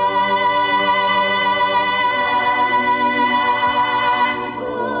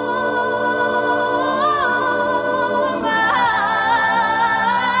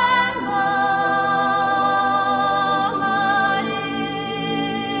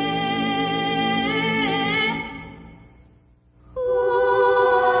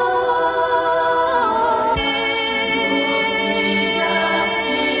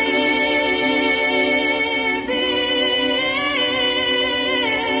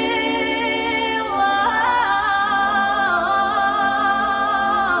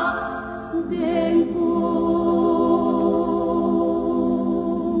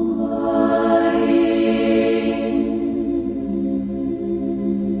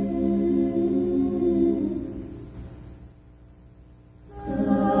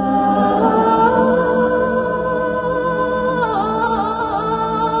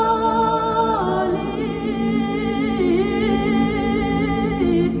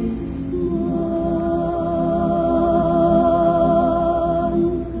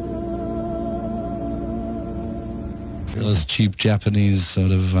 Those cheap Japanese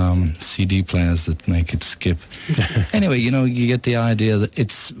sort of CD players that make it skip. Anyway, you know, you get the idea that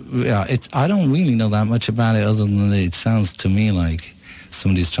it's. I don't really know that much about it, other than it sounds to me like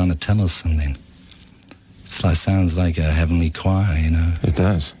somebody's trying to tell us something. Sounds like a heavenly choir, you know. It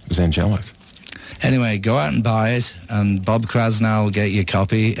does. It's angelic. Anyway, go out and buy it, and Bob Krasnow will get you a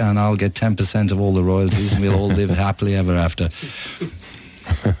copy, and I'll get 10% of all the royalties, and we'll all live happily ever after.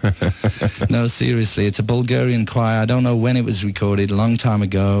 No, seriously, it's a Bulgarian choir. I don't know when it was recorded, a long time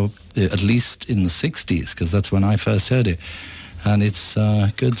ago, at least in the 60s, because that's when I first heard it. And it's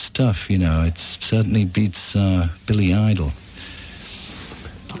good stuff, you know. It certainly beats Billy Idol.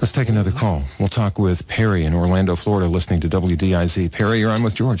 Let's take another call. We'll talk with Perry in Orlando, Florida, listening to WDIZ. Perry, you're on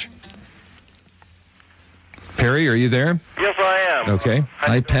with George. Perry, are you there? Yes, I am. Okay.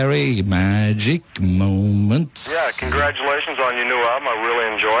 Hi, Perry. Magic Moments. Yeah, congratulations on your new album. I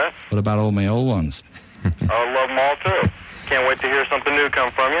really enjoy it. What about all my old ones? I love them all, too. Can't wait to hear something new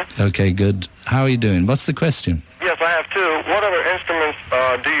come from you. Okay, good. How are you doing? What's the question? Yes, I have two. What other instruments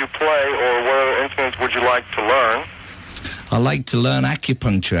do you play, or what other instruments would you like to learn? I like to learn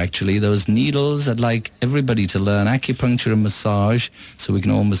acupuncture, actually. Those needles, I'd like everybody to learn acupuncture and massage, so we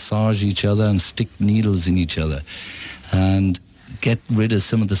can all massage each other and stick needles in each other and get rid of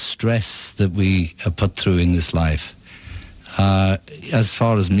some of the stress that we are put through in this life. As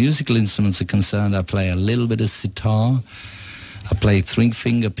far as musical instruments are concerned, I play a little bit of sitar. I play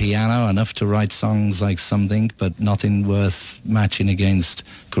three-finger piano, enough to write songs like Something, but nothing worth matching against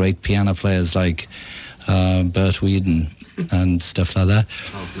great piano players like Bert Weedon and stuff like that.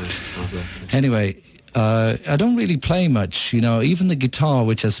 Anyway, I don't really play much, you know. Even the guitar,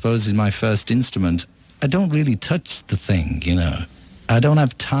 which I suppose is my first instrument, I don't really touch the thing, you know. I don't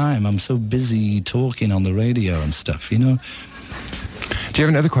have time. I'm so busy talking on the radio and stuff, you know. Do you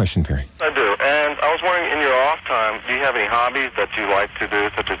have another question, Perry? I do. And I was wondering, in your off time, do you have any hobbies that you like to do,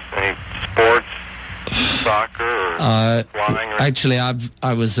 such as any sports, soccer, or flying? Or Actually,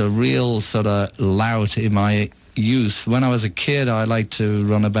 I was a real sort of lout in my youth. When I was a kid, I liked to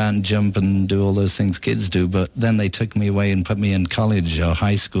run about and jump and do all those things kids do, but then they took me away and put me in college or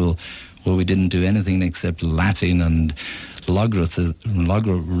high school where we didn't do anything except Latin and logarithm.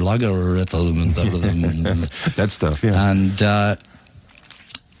 That stuff, yeah. And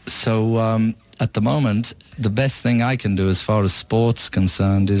so at the moment, the best thing I can do as far as sports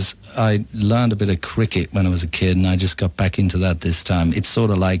concerned is I learned a bit of cricket when I was a kid, and I just got back into that this time. It's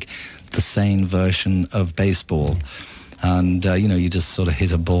sort of like the sane version of baseball. And, you know, you just sort of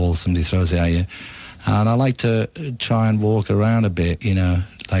hit a ball, somebody throws it at you. And I like to try and walk around a bit, you know,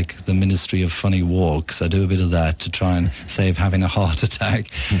 like the Ministry of Funny Walks. I do a bit of that to try and save having a heart attack.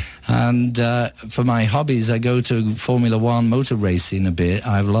 And for my hobbies, I go to Formula One motor racing a bit.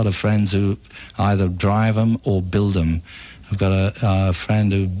 I have a lot of friends who either drive them or build them. I've got a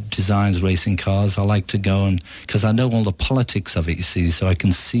friend who designs racing cars. I like to go and, because I know all the politics of it, you see, so I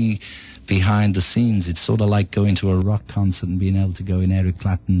can see behind the scenes. It's sort of like going to a rock concert and being able to go in Eric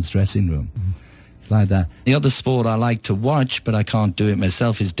Clapton's dressing room. Like that. The other sport I like to watch, but I can't do it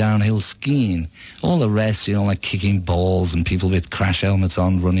myself, is downhill skiing. All the rest, you know, like kicking balls and people with crash helmets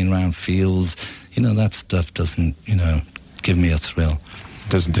on running around fields, you know, that stuff doesn't, you know, give me a thrill.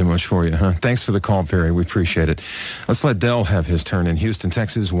 Doesn't do much for you, huh? Thanks for the call, Perry. We appreciate it. Let's let Del have his turn in Houston,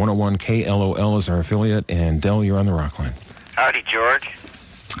 Texas. 101 KLOL is our affiliate, and Del, you're on the rock line. Howdy, George.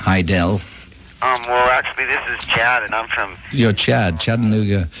 Hi, Del. Well, actually, this is Chad, and I'm from... You're Chad,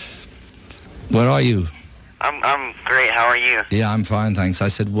 Chattanooga. Where are you? I'm great. How are you? Yeah, I'm fine, thanks. I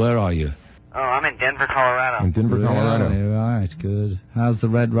said, where are you? Oh, I'm in Denver, Colorado. In Denver, Colorado. Right, good. How's the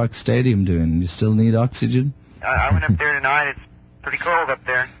Red Rock Stadium doing? You still need oxygen? I went up there tonight. It's pretty cold up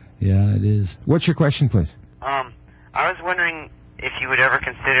there. Yeah, it is. What's your question, please? I was wondering if you would ever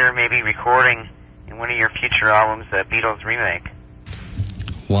consider maybe recording in one of your future albums the Beatles remake.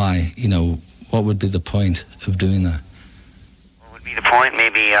 Why? You know, what would be the point of doing that? What would be the point?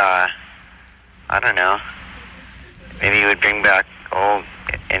 Maybe, I don't know. Maybe you would bring back old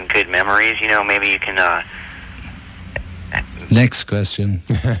and good memories. You know, maybe you can, Next question.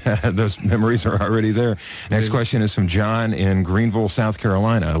 Those memories are already there. Next question is from John in Greenville, South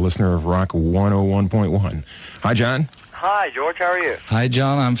Carolina, a listener of Rock 101.1. Hi, John. Hi, George. How are you? Hi,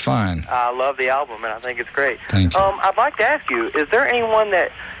 John. I'm fine. I love the album, and I think it's great. Thank you. I'd like to ask you, is there anyone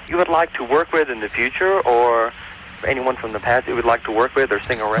that you would like to work with in the future, or anyone from the past you would like to work with or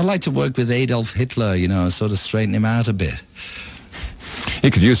sing around? I'd like to work with Adolf Hitler, you know, sort of straighten him out a bit.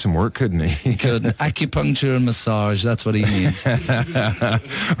 He could use some work, couldn't he? He could. Acupuncture and massage, that's what he needs.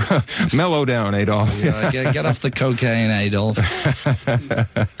 Mellow down, Adolf. Yeah, get off the cocaine, Adolf.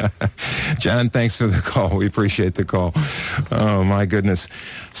 John, thanks for the call. We appreciate the call. Oh, my goodness.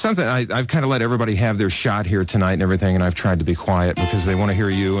 Something, I've kind of let everybody have their shot here tonight and everything, and I've tried to be quiet because they want to hear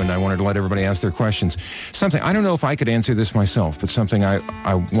you, and I wanted to let everybody ask their questions. Something, I don't know if I could answer this myself, but something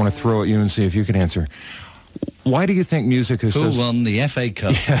I want to throw at you and see if you could answer. Why do you think music is Who won the FA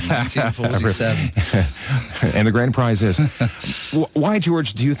Cup in 1947? And the grand prize is. Why,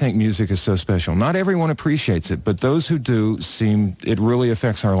 George, do you think music is so special? Not everyone appreciates it, but those who do seem it really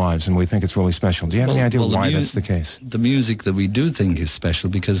affects our lives, and we think it's really special. Do you have any idea why that's the case? The music that we do think is special,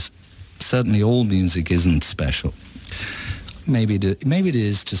 because certainly all music isn't special. Maybe it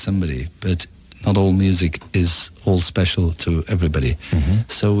is to somebody, but not all music is all special to everybody. Mm-hmm.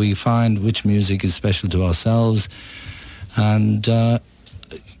 So we find which music is special to ourselves, and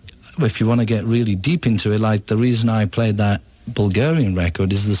if you want to get really deep into it, like the reason I played that Bulgarian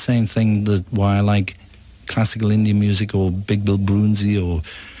record is the same thing that why I like classical Indian music or Big Bill Broonzy or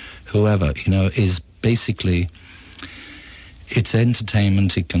whoever, you know, is basically it's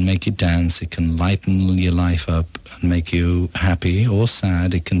entertainment. It can make you dance. It can lighten your life up and make you happy or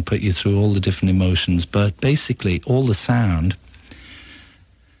sad. It can put you through all the different emotions. But basically, all the sound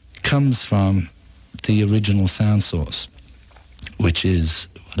comes from the original sound source, which is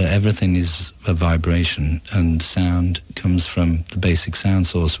everything is a vibration, and sound comes from the basic sound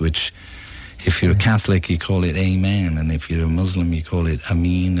source, which if you're a Catholic, you call it Amen, and if you're a Muslim, you call it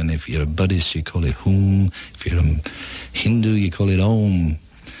Ameen, and if you're a Buddhist, you call it Hum, if you're a Hindu, you call it Om.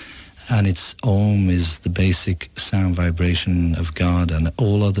 And it's Om is the basic sound vibration of God, and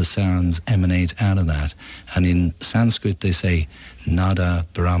all other sounds emanate out of that. And in Sanskrit, they say Nada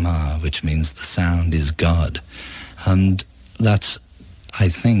Brahma, which means the sound is God. And that's, I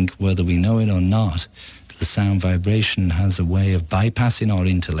think, whether we know it or not, the sound vibration has a way of bypassing our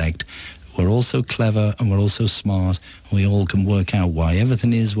intellect. We're also clever and we're also smart. We all can work out why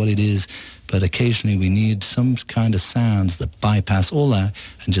everything is what it is, but occasionally we need some kind of sounds that bypass all that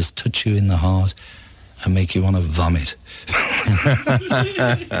and just touch you in the heart and make you want to vomit.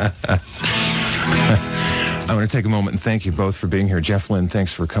 I want to take a moment and thank you both for being here. Jeff Lynne,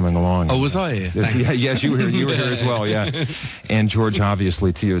 thanks for coming along. Oh, was I here? Yes, you were here. You were here as well, yeah. And George,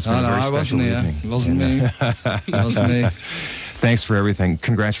 obviously, to you. It's been a very special evening. It wasn't me. It wasn't me. Thanks for everything.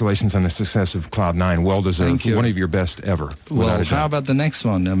 Congratulations on the success of Cloud 9. Well deserved. Thank you. One of your best ever. Well, how about the next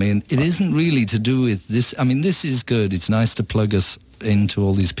one? I mean, it isn't really to do with this. I mean, this is good. It's nice to plug us into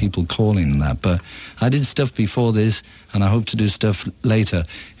all these people calling and that, but I did stuff before this, and I hope to do stuff later.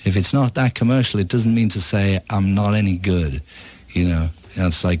 If it's not that commercial, it doesn't mean to say I'm not any good, you know.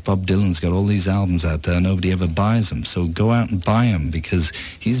 It's like Bob Dylan's got all these albums out there, nobody ever buys them, so go out and buy them, because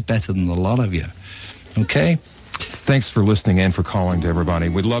he's better than a lot of you. Okay? Thanks for listening and for calling to everybody.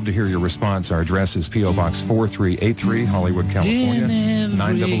 We'd love to hear your response. Our address is P.O. Box 4383, Hollywood, California,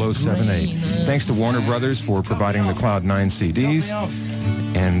 90078. Thanks to Warner Brothers for providing the Cloud 9 CDs.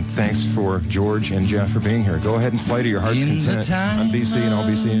 And thanks for George and Jeff for being here. Go ahead and play to your heart's content on BC and I'll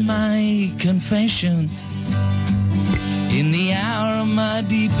be seeing you. My confession, in the hour of my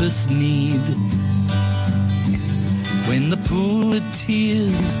deepest need, when the pool of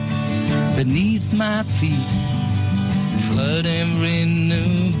tears beneath my feet flood every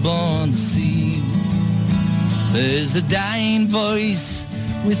newborn seed, there's a dying voice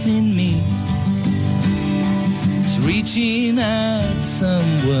within me. It's reaching out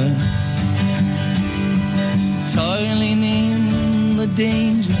somewhere, toiling in the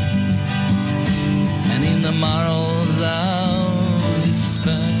danger and in the morals of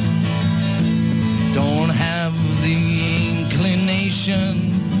despair. Don't have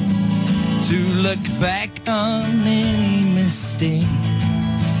occasion to look back on any mistake.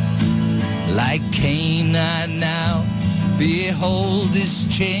 Like Cain, I now behold this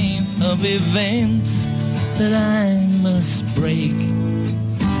chain of events that I must break.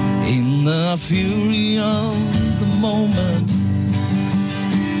 In the fury of the moment,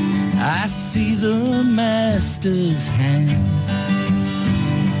 I see the Master's hand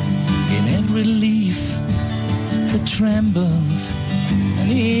in every leaf that trembles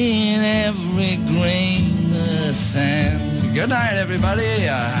and in every grain of sand. Good night, everybody.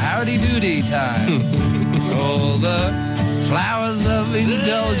 Howdy doody time. Oh, the flowers of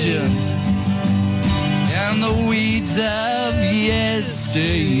indulgence and the weeds of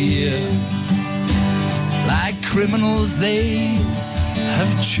yesteryear. Like criminals, they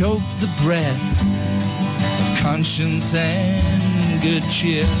have choked the breath of conscience and good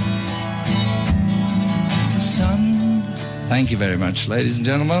cheer. Son, thank you very much, ladies and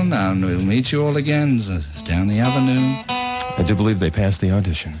gentlemen, and we'll meet you all again down the avenue. I do believe they passed the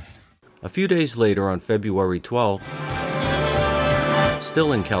audition. A few days later, on February 12th,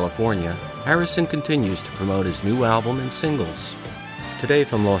 still in California, Harrison continues to promote his new album and singles. Today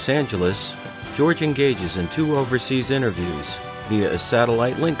from Los Angeles, George engages in 2 overseas interviews via a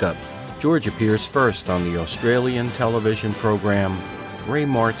satellite link-up. George appears first on the Australian television program Ray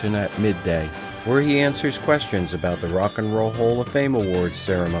Martin at Midday, where he answers questions about the Rock and Roll Hall of Fame Awards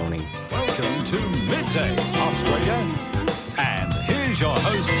ceremony. Welcome to Midday, Australia. And here's your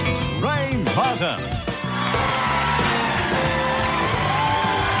host, Ray Martin.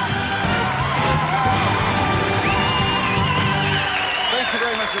 Thank you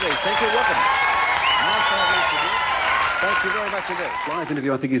very much indeed. Thank you. Welcome. Thank you very much indeed. Live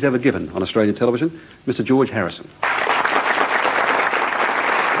interview I think he's ever given on Australian television, Mr. George Harrison.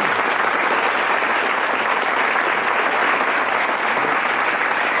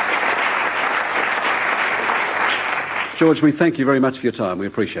 George, we thank you very much for your time. We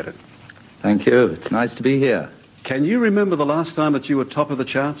appreciate it. Thank you. It's nice to be here. Can you remember the last time that you were top of the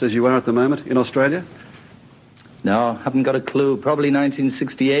charts as you are at the moment in Australia? No, haven't got a clue. Probably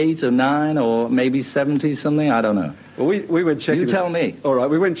 1968 or 9 or maybe 70 something. I don't know. Well, we went checking. You tell me. All right,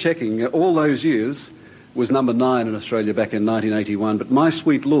 we went checking. All those years was number 9 in Australia back in 1981. But My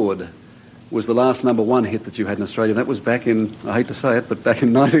Sweet Lord was the last number 1 hit that you had in Australia. That was back in, I hate to say it, but back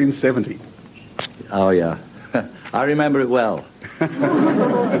in 1970. Oh, yeah. I remember it well. Do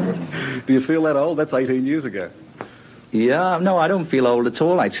you feel that old? That's 18 years ago. Yeah, no, I don't feel old at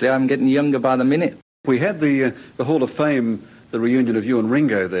all, actually. I'm getting younger by the minute. We had the Hall of Fame, the reunion of you and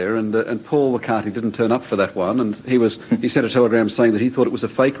Ringo there, and Paul McCartney didn't turn up for that one, and he sent a telegram saying that he thought it was a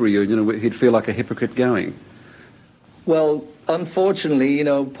fake reunion and he'd feel like a hypocrite going. Well, unfortunately,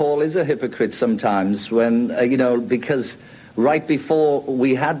 Paul is a hypocrite sometimes when, because right before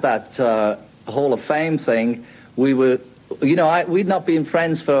we had that Hall of Fame thing, we were, we'd not been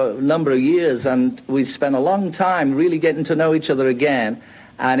friends for a number of years, and we spent a long time really getting to know each other again.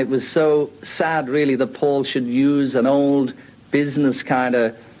 And it was so sad, really, that Paul should use an old business kind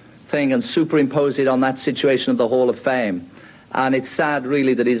of thing and superimpose it on that situation of the Hall of Fame. And it's sad,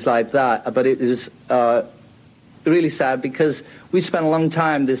 really, that he's like that. But it is really sad because we spent a long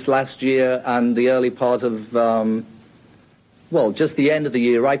time this last year and the early part of, just the end of the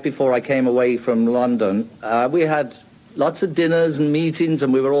year, right before I came away from London. We had lots of dinners and meetings,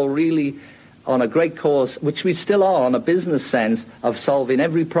 and we were all really on a great course, which we still are on a business sense, of solving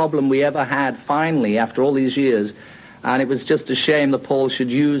every problem we ever had finally after all these years. And it was just a shame that Paul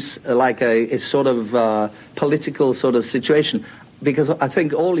should use like a sort of political sort of situation, because I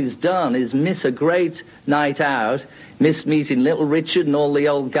think all he's done is miss a great night out, miss meeting Little Richard and all the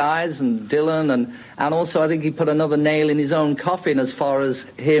old guys and Dylan, and also I think he put another nail in his own coffin as far as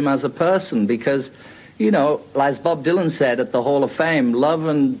him as a person, because as Bob Dylan said at the Hall of Fame, love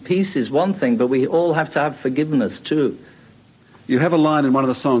and peace is one thing, but we all have to have forgiveness too. You have a line in one of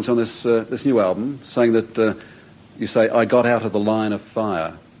the songs on this new album saying that you say, "I got out of the line of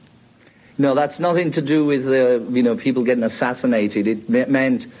fire." No, that's nothing to do with people getting assassinated. It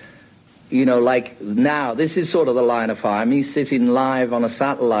meant, like now, this is sort of the line of fire. Me sitting live on a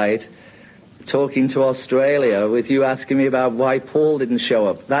satellite talking to Australia with you asking me about why Paul didn't show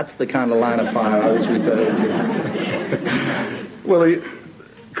up. That's the kind of line of fire I was referring to. Well,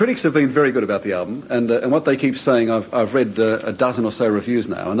 critics have been very good about the album, and what they keep saying, I've read a dozen or so reviews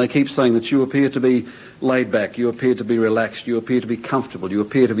now, and they keep saying that you appear to be laid back, you appear to be relaxed, you appear to be comfortable, you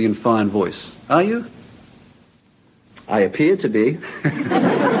appear to be in fine voice. Are you? I appear to be.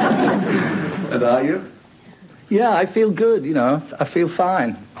 And are you? Yeah, I feel good, I feel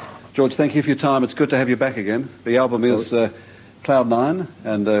fine. George, thank you for your time. It's good to have you back again. The album is Cloud 9,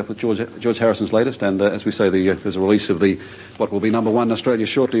 and with George Harrison's latest, and as we say, there's a release of what will be number one in Australia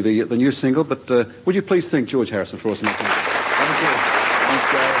shortly, the new single. But would you please thank George Harrison for us? Thank you.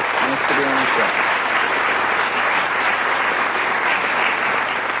 Thanks, Joe. Nice to be on the show.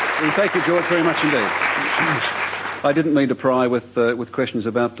 Well, thank you, George, very much indeed. I didn't mean to pry with questions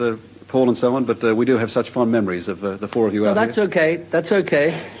about Paul and so on, but we do have such fond memories of the four of you out That's here. okay. That's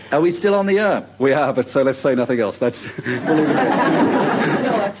okay. Are we still on the air? We are, but so let's say nothing else. That's No,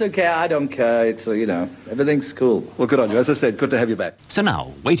 that's okay. I don't care. It's, everything's cool. Well, good on you. As I said, good to have you back. So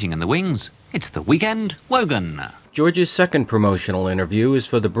now, waiting in the wings, it's the Weekend Wogan. George's second promotional interview is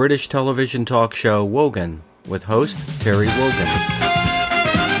for the British television talk show Wogan, with host Terry Wogan.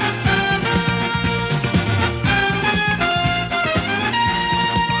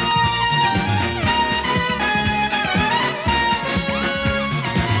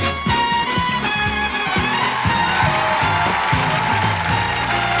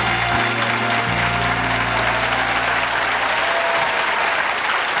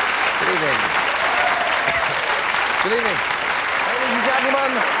 Good evening. Ladies and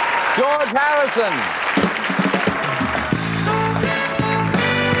gentlemen, George Harrison.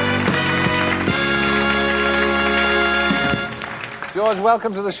 George,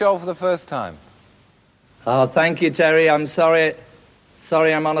 welcome to the show for the first time. Oh, thank you, Terry. I'm sorry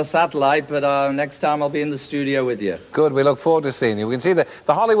I'm on a satellite, but next time I'll be in the studio with you. Good, we look forward to seeing you. We can see the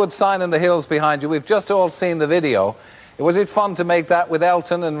Hollywood sign in the hills behind you. We've just all seen the video. Was it fun to make that with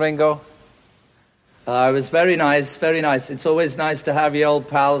Elton and Ringo? It was very nice, very nice. It's always nice to have your old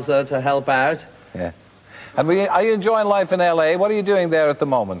pals there to help out. Yeah. And are you enjoying life in L.A.? What are you doing there at the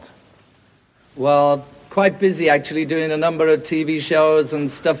moment? Well, quite busy, actually, doing a number of TV shows and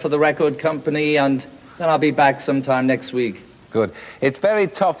stuff for the record company, and then I'll be back sometime next week. Good. It's very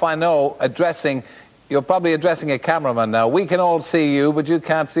tough, I know, you're probably addressing a cameraman now. We can all see you, but you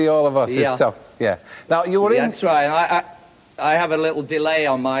can't see all of us. Yeah. It's tough. Yeah. Now, you were in... That's right. I have a little delay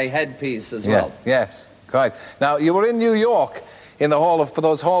on my headpiece as well. Yes, quite. Now, you were in New York for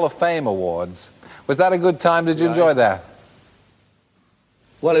those Hall of Fame awards. Was that a good time? Did you enjoy that?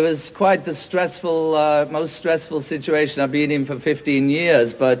 Well, it was quite the most stressful situation I've been in for 15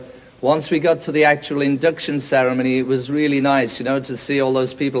 years, but once we got to the actual induction ceremony, it was really nice, to see all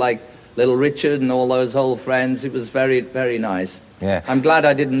those people like Little Richard and all those old friends. It was very, very nice. Yeah. I'm glad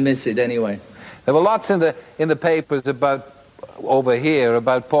I didn't miss it anyway. There were lots in the papers over here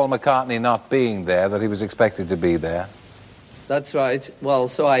about Paul McCartney not being there, that he was expected to be there. That's right. Well,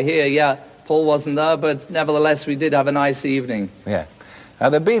 so I hear, yeah. Paul wasn't there, but nevertheless, we did have a nice evening. Yeah. Now,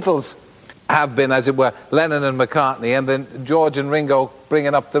 the Beatles have been, as it were, Lennon and McCartney, and then George and Ringo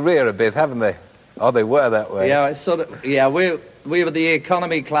bringing up the rear a bit, haven't they? Oh, they were that way. Yeah, we were the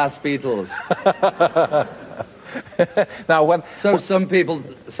economy class Beatles. Now, so some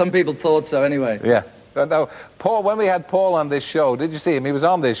people thought so anyway. Yeah. But now, Paul, when we had Paul on this show, did you see him? He was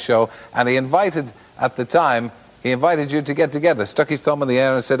on this show, and he invited you to get together, stuck his thumb in the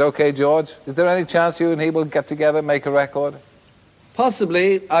air and said, "Okay, George, is there any chance you and he will get together, make a record?"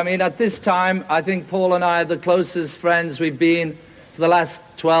 Possibly. I mean, at this time, I think Paul and I are the closest friends we've been for the last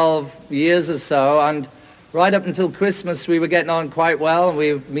 12 years or so, and right up until Christmas, we were getting on quite well, and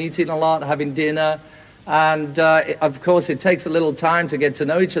we were meeting a lot, having dinner, and of course, it takes a little time to get to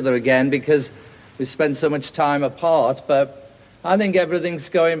know each other again because we spend so much time apart, but I think everything's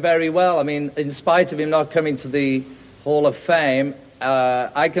going very well. I mean, in spite of him not coming to the Hall of Fame,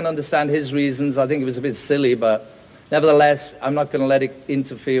 I can understand his reasons. I think it was a bit silly, but nevertheless, I'm not going to let it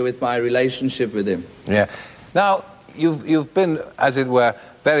interfere with my relationship with him. Yeah. Now, you've been, as it were,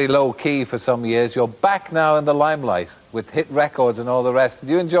 very low-key for some years. You're back now in the limelight with hit records and all the rest. Did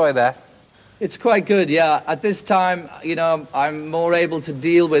you enjoy that? It's quite good, yeah. At this time, I'm more able to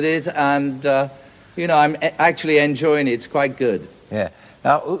deal with it, and I'm actually enjoying it. It's quite good. Yeah.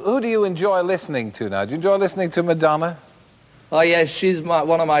 Now, who do you enjoy listening to now? Do you enjoy listening to Madonna? Oh, yes, she's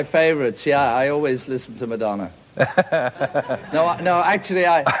one of my favorites. Yeah, I always listen to Madonna. No, actually,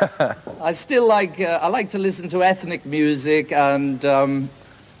 I still I like to listen to ethnic music and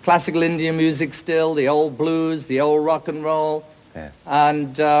classical Indian music still, the old blues, the old rock and roll. Yeah.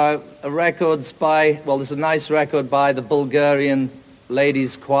 And records there's a nice record by the Bulgarian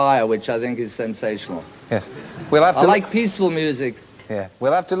Ladies Choir, which I think is sensational. Yes. I like peaceful music. Yeah.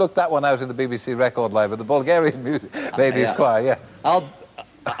 We'll have to look that one out in the BBC Record Library, the Bulgarian Ladies Choir, yeah.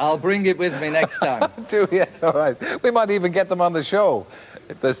 I'll bring it with me next time. Do, yes, all right. We might even get them on the show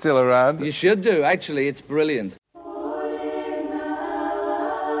if they're still around. You should do, actually. It's brilliant.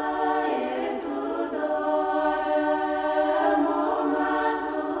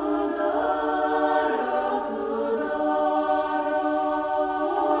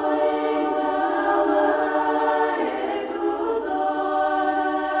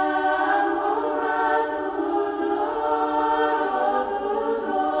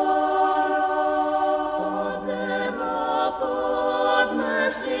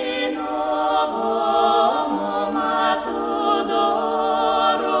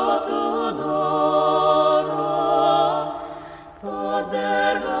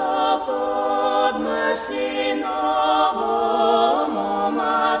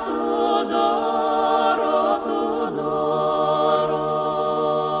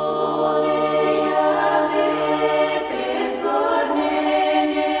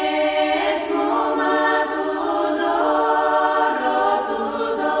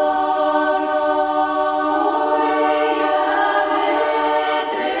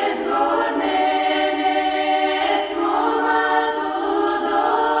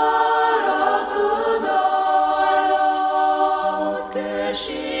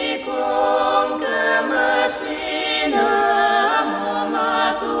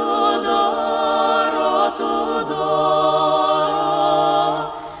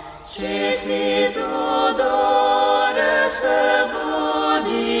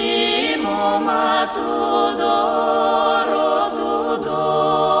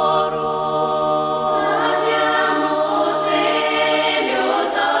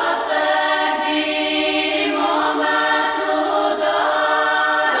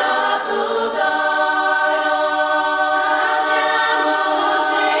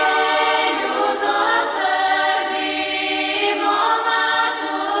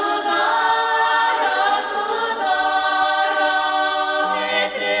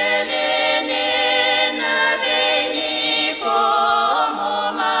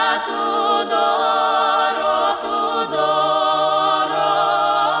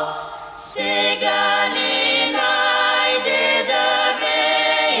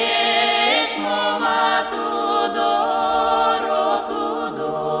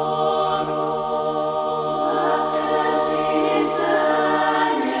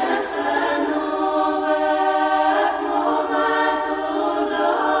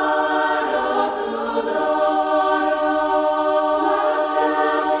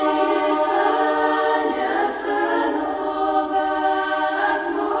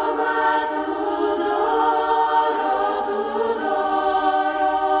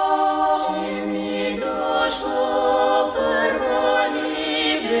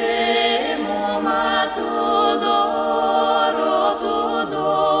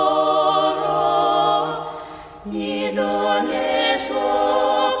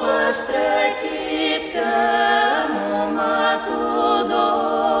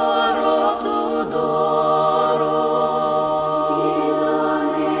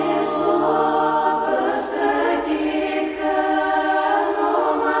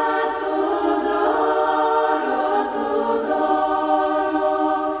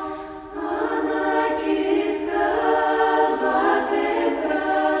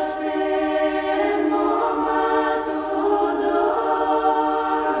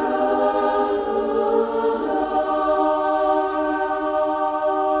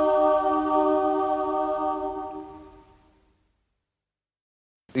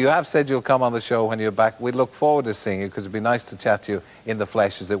 You have said you'll come on the show when you're back. We look forward to seeing you because it'd be nice to chat to you in the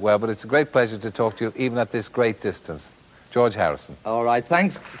flesh, as it were. But it's a great pleasure to talk to you, even at this great distance. George Harrison. All right.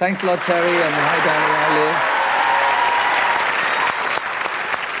 Thanks a lot, Terry, and hi, Danny. Hi,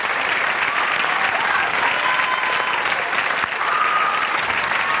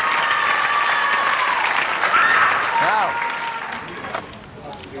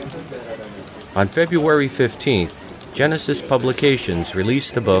 Lou. On February 15th, Genesis Publications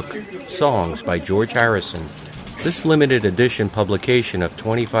released the book Songs by George Harrison. This limited edition publication of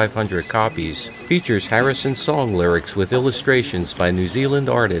 2,500 copies features Harrison's song lyrics with illustrations by New Zealand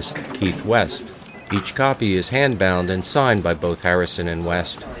artist Keith West. Each copy is handbound and signed by both Harrison and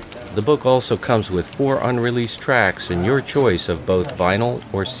West. The book also comes with 4 unreleased tracks in your choice of both vinyl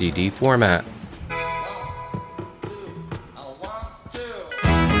or CD format.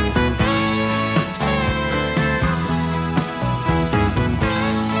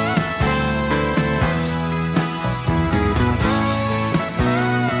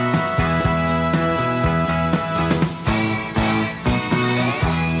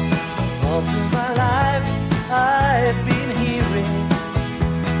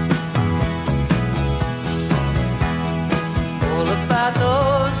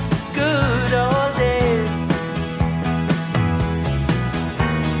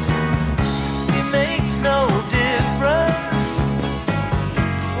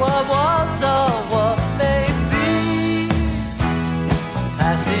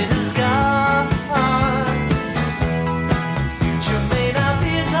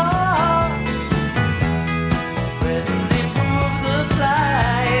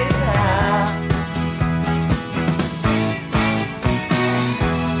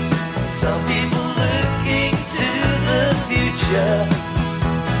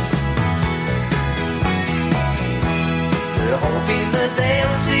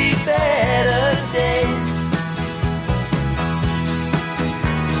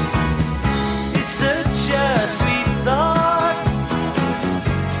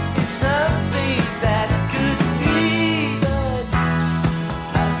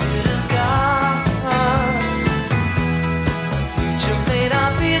 May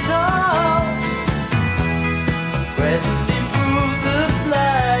not be at all.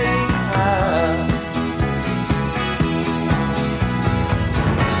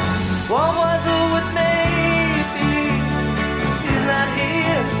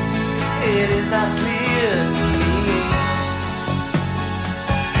 it is not clear to me.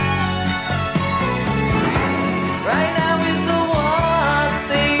 Right now is the one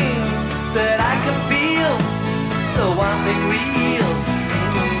thing that I can feel, the one thing real to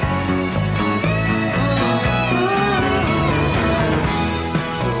me.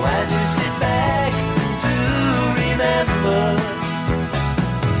 So as you sit back to remember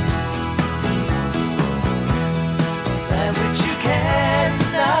that which you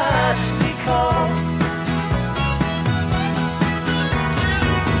cannot recall,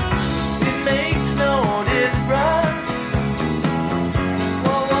 it makes no difference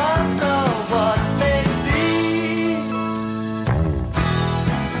what was or what may be.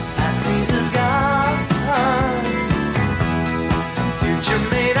 I see the sky, future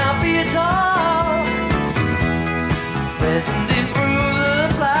may not be at all, present improve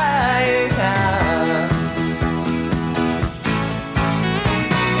the flying high.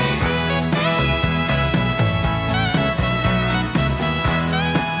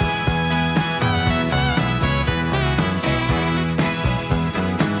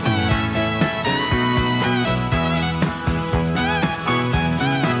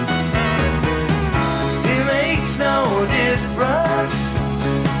 It makes no difference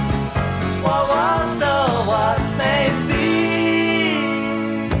what was or what may be.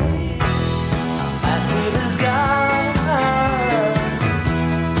 I see the sky,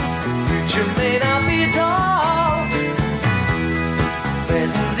 future may not be at all,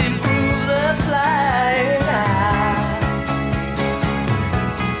 present improve the flying high.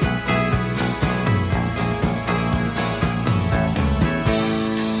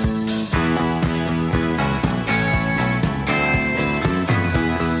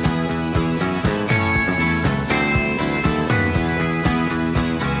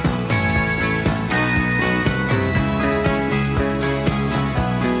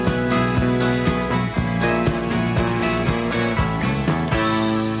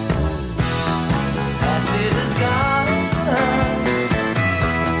 I see the sky,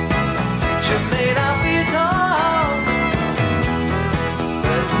 future may not be at all,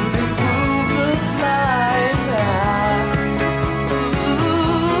 present improve the flying high.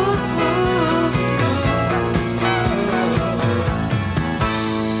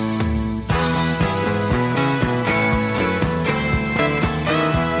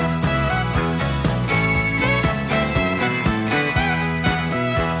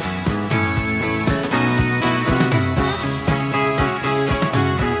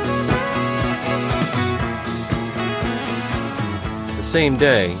 The same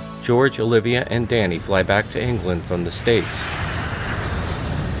day, George, Olivia, and Danny fly back to England from the States.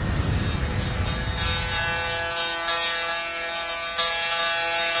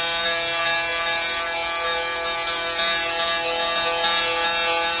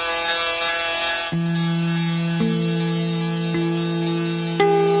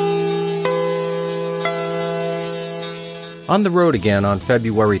 On the road again on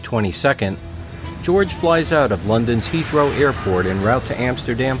February 22nd, George flies out of London's Heathrow Airport en route to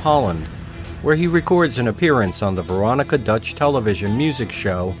Amsterdam, Holland, where he records an appearance on the Veronica Dutch television music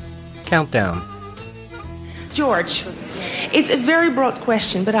show, Countdown. George, it's a very broad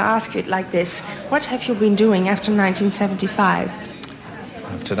question, but I ask you it like this. What have you been doing after 1975?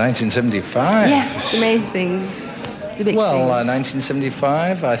 After 1975? Yes, the main things, the big Well, things.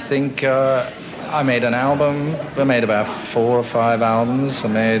 1975, I think I made an album. I made about 4 or 5 albums. I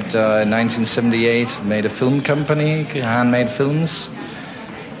made, in 1978, made a film company, Handmade Films.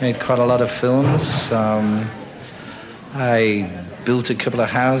 Made quite a lot of films. I built a couple of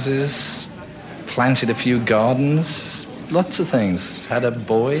houses, planted a few gardens, lots of things. Had a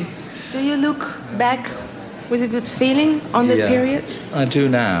boy. Do you look back with a good feeling on that Yeah. period? I do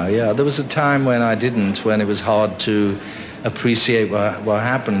now, yeah. There was a time when I didn't, when it was hard to appreciate what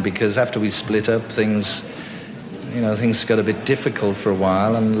happened, because after we split up, things got a bit difficult for a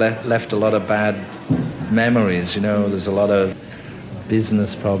while and left a lot of bad memories, There's a lot of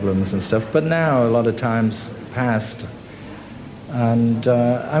business problems and stuff. But now a lot of time's passed, and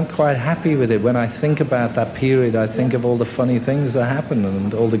I'm quite happy with it. When I think about that period, I think of all the funny things that happened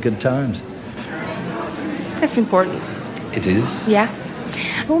and all the good times. That's important. It is. Yeah.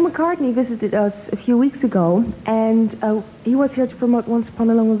 Paul McCartney visited us a few weeks ago, and he was here to promote Once Upon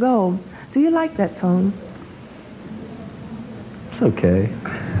a Long Ago. Do you like that song? It's okay.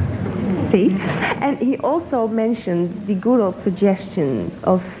 See? And he also mentioned the good old suggestion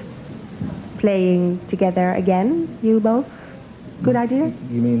of playing together again, you both. Good idea?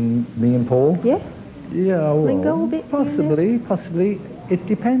 You mean me and Paul? Yeah. Yeah, well, Ringo a bit? possibly. It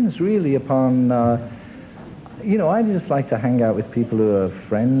depends really upon... I just like to hang out with people who are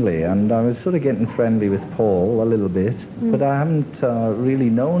friendly, and I was sort of getting friendly with Paul a little bit, but I haven't really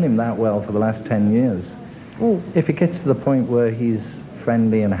known him that well for the last 10 years. If it gets to the point where he's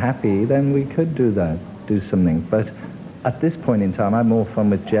friendly and happy, then we could do something. But at this point in time, I have more fun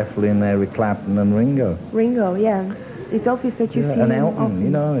with Jeff Lynne, Eric Clapton, and Ringo. Ringo, yeah. It's obvious that you see and him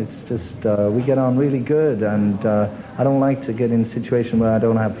Elton, often. it's just, we get on really good, and I don't like to get in a situation where I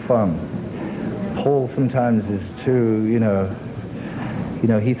don't have fun. Paul sometimes is too,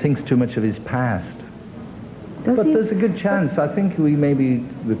 he thinks too much of his past. But there's a good chance. I think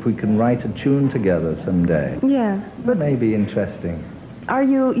if we can write a tune together someday. Yeah. That may be interesting.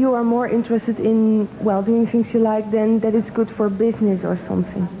 You are more interested in, doing things you like than that it's good for business or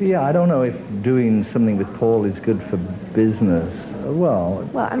something? Yeah, I don't know if doing something with Paul is good for business.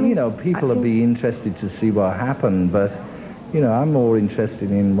 People will be interested to see what happened, but, I'm more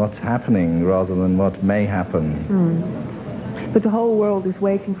interested in what's happening rather than what may happen. But the whole world is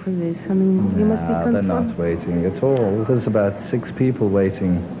waiting for this. You must be confident. They're not waiting at all. There's about 6 people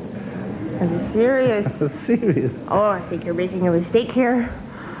waiting. Are you serious? Serious. Oh, I think you're making a mistake here.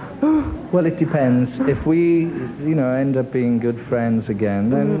 Well, it depends. If we, end up being good friends again,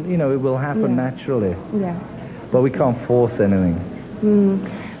 then, it will happen naturally. Yeah. But we can't force anything.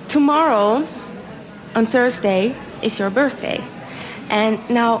 Tomorrow, on Thursday, is your birthday. And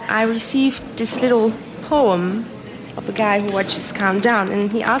now I received this little poem of a guy who watches Countdown, and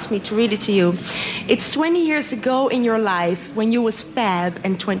he asked me to read it to you. It's 20 years ago in your life when you was Fab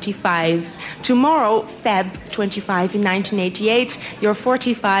and 25. Tomorrow, Fab 25 in 1988, you're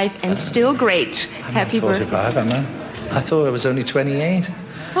 45 and still great. Happy birthday. 45, am I? I thought I was only 28.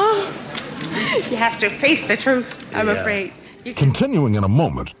 Oh, you have to face the truth, I'm afraid. Continuing in a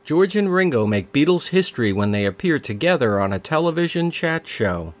moment. George and Ringo make Beatles history when they appear together on a television chat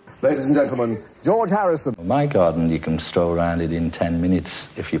show. Ladies and gentlemen, George Harrison. My garden, you can stroll around it in 10 minutes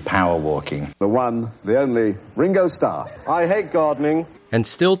if you're power walking. The one, the only, Ringo Starr. I hate gardening. And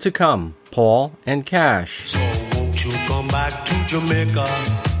still to come, Paul and Cash. So won't you come back to Jamaica?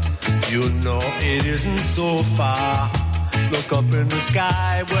 You know it isn't so far. Look up in the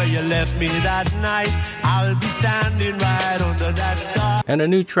sky where you left me that night. I'll be standing right under that star. And a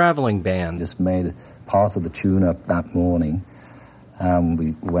new traveling band. Just made part of the tune up that morning.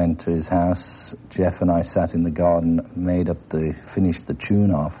 We went to his house. Jeff and I sat in the garden, finished the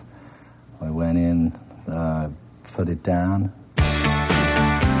tune off. I went in, put it down.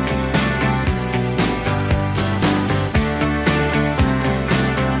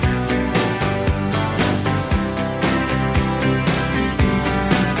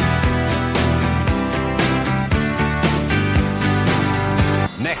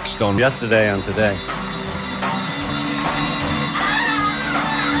 Next on Yesterday and Today.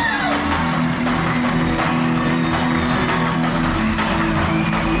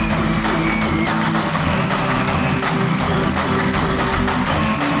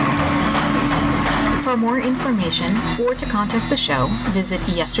 For more information or to contact the show, visit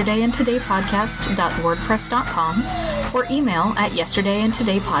yesterdayandtodaypodcast.wordpress.com or email at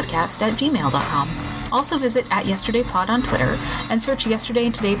yesterdayandtodaypodcast@gmail.com. Also visit @yesterdaypod on Twitter and search Yesterday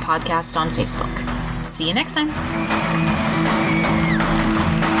and Today Podcast on Facebook. See you next time.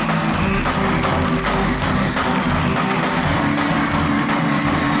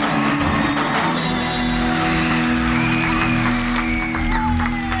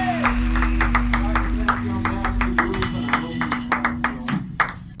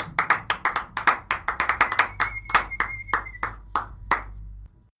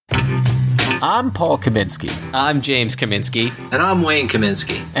 I'm Paul Kaminsky. I'm James Kaminsky. And I'm Wayne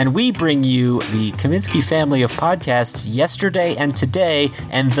Kaminsky. And we bring you the Kaminsky family of podcasts, Yesterday and Today,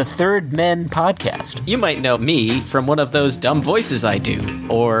 and the Third Men podcast. You might know me from one of those dumb voices I do,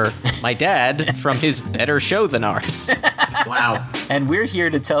 or my dad from his better show than ours. Wow. And we're here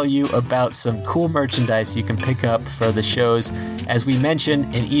to tell you about some cool merchandise you can pick up for the shows. As we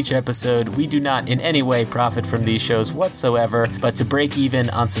mention in each episode, we do not in any way profit from these shows whatsoever, but to break even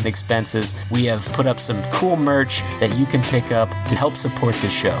on some expenses, we have put up some cool merch that you can pick up to help support the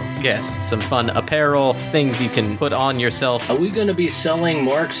show. Yes, some fun apparel, things you can put on yourself. Are we going to be selling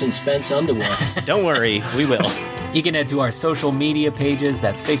Marks and Spence underwear? Don't worry, we will. You can head to our social media pages.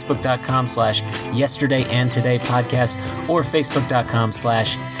 That's facebook.com/yesterdayandtodaypodcast or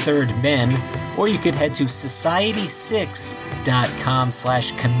facebook.com/thirdmen. Or you could head to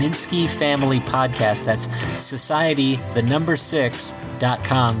society6.com/Kaminsky Family Podcast. That's society, the number 6,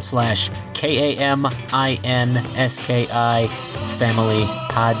 patreon.com/KAMINSKI Family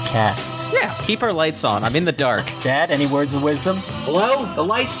Podcasts. Yeah, keep our lights on. I'm in the dark. Dad, any words of wisdom? Hello? The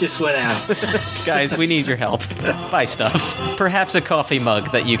lights just went out. Guys, we need your help. Buy stuff. Perhaps a coffee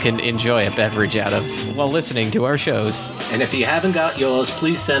mug that you can enjoy a beverage out of while listening to our shows. And if you haven't got yours,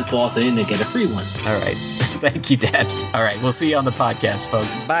 please send forth in and get a free one. All right. Thank you, Dad. All right, we'll see you on the podcast,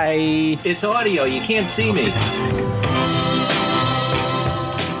 folks. Bye. It's audio. You can't see me. For God's sake.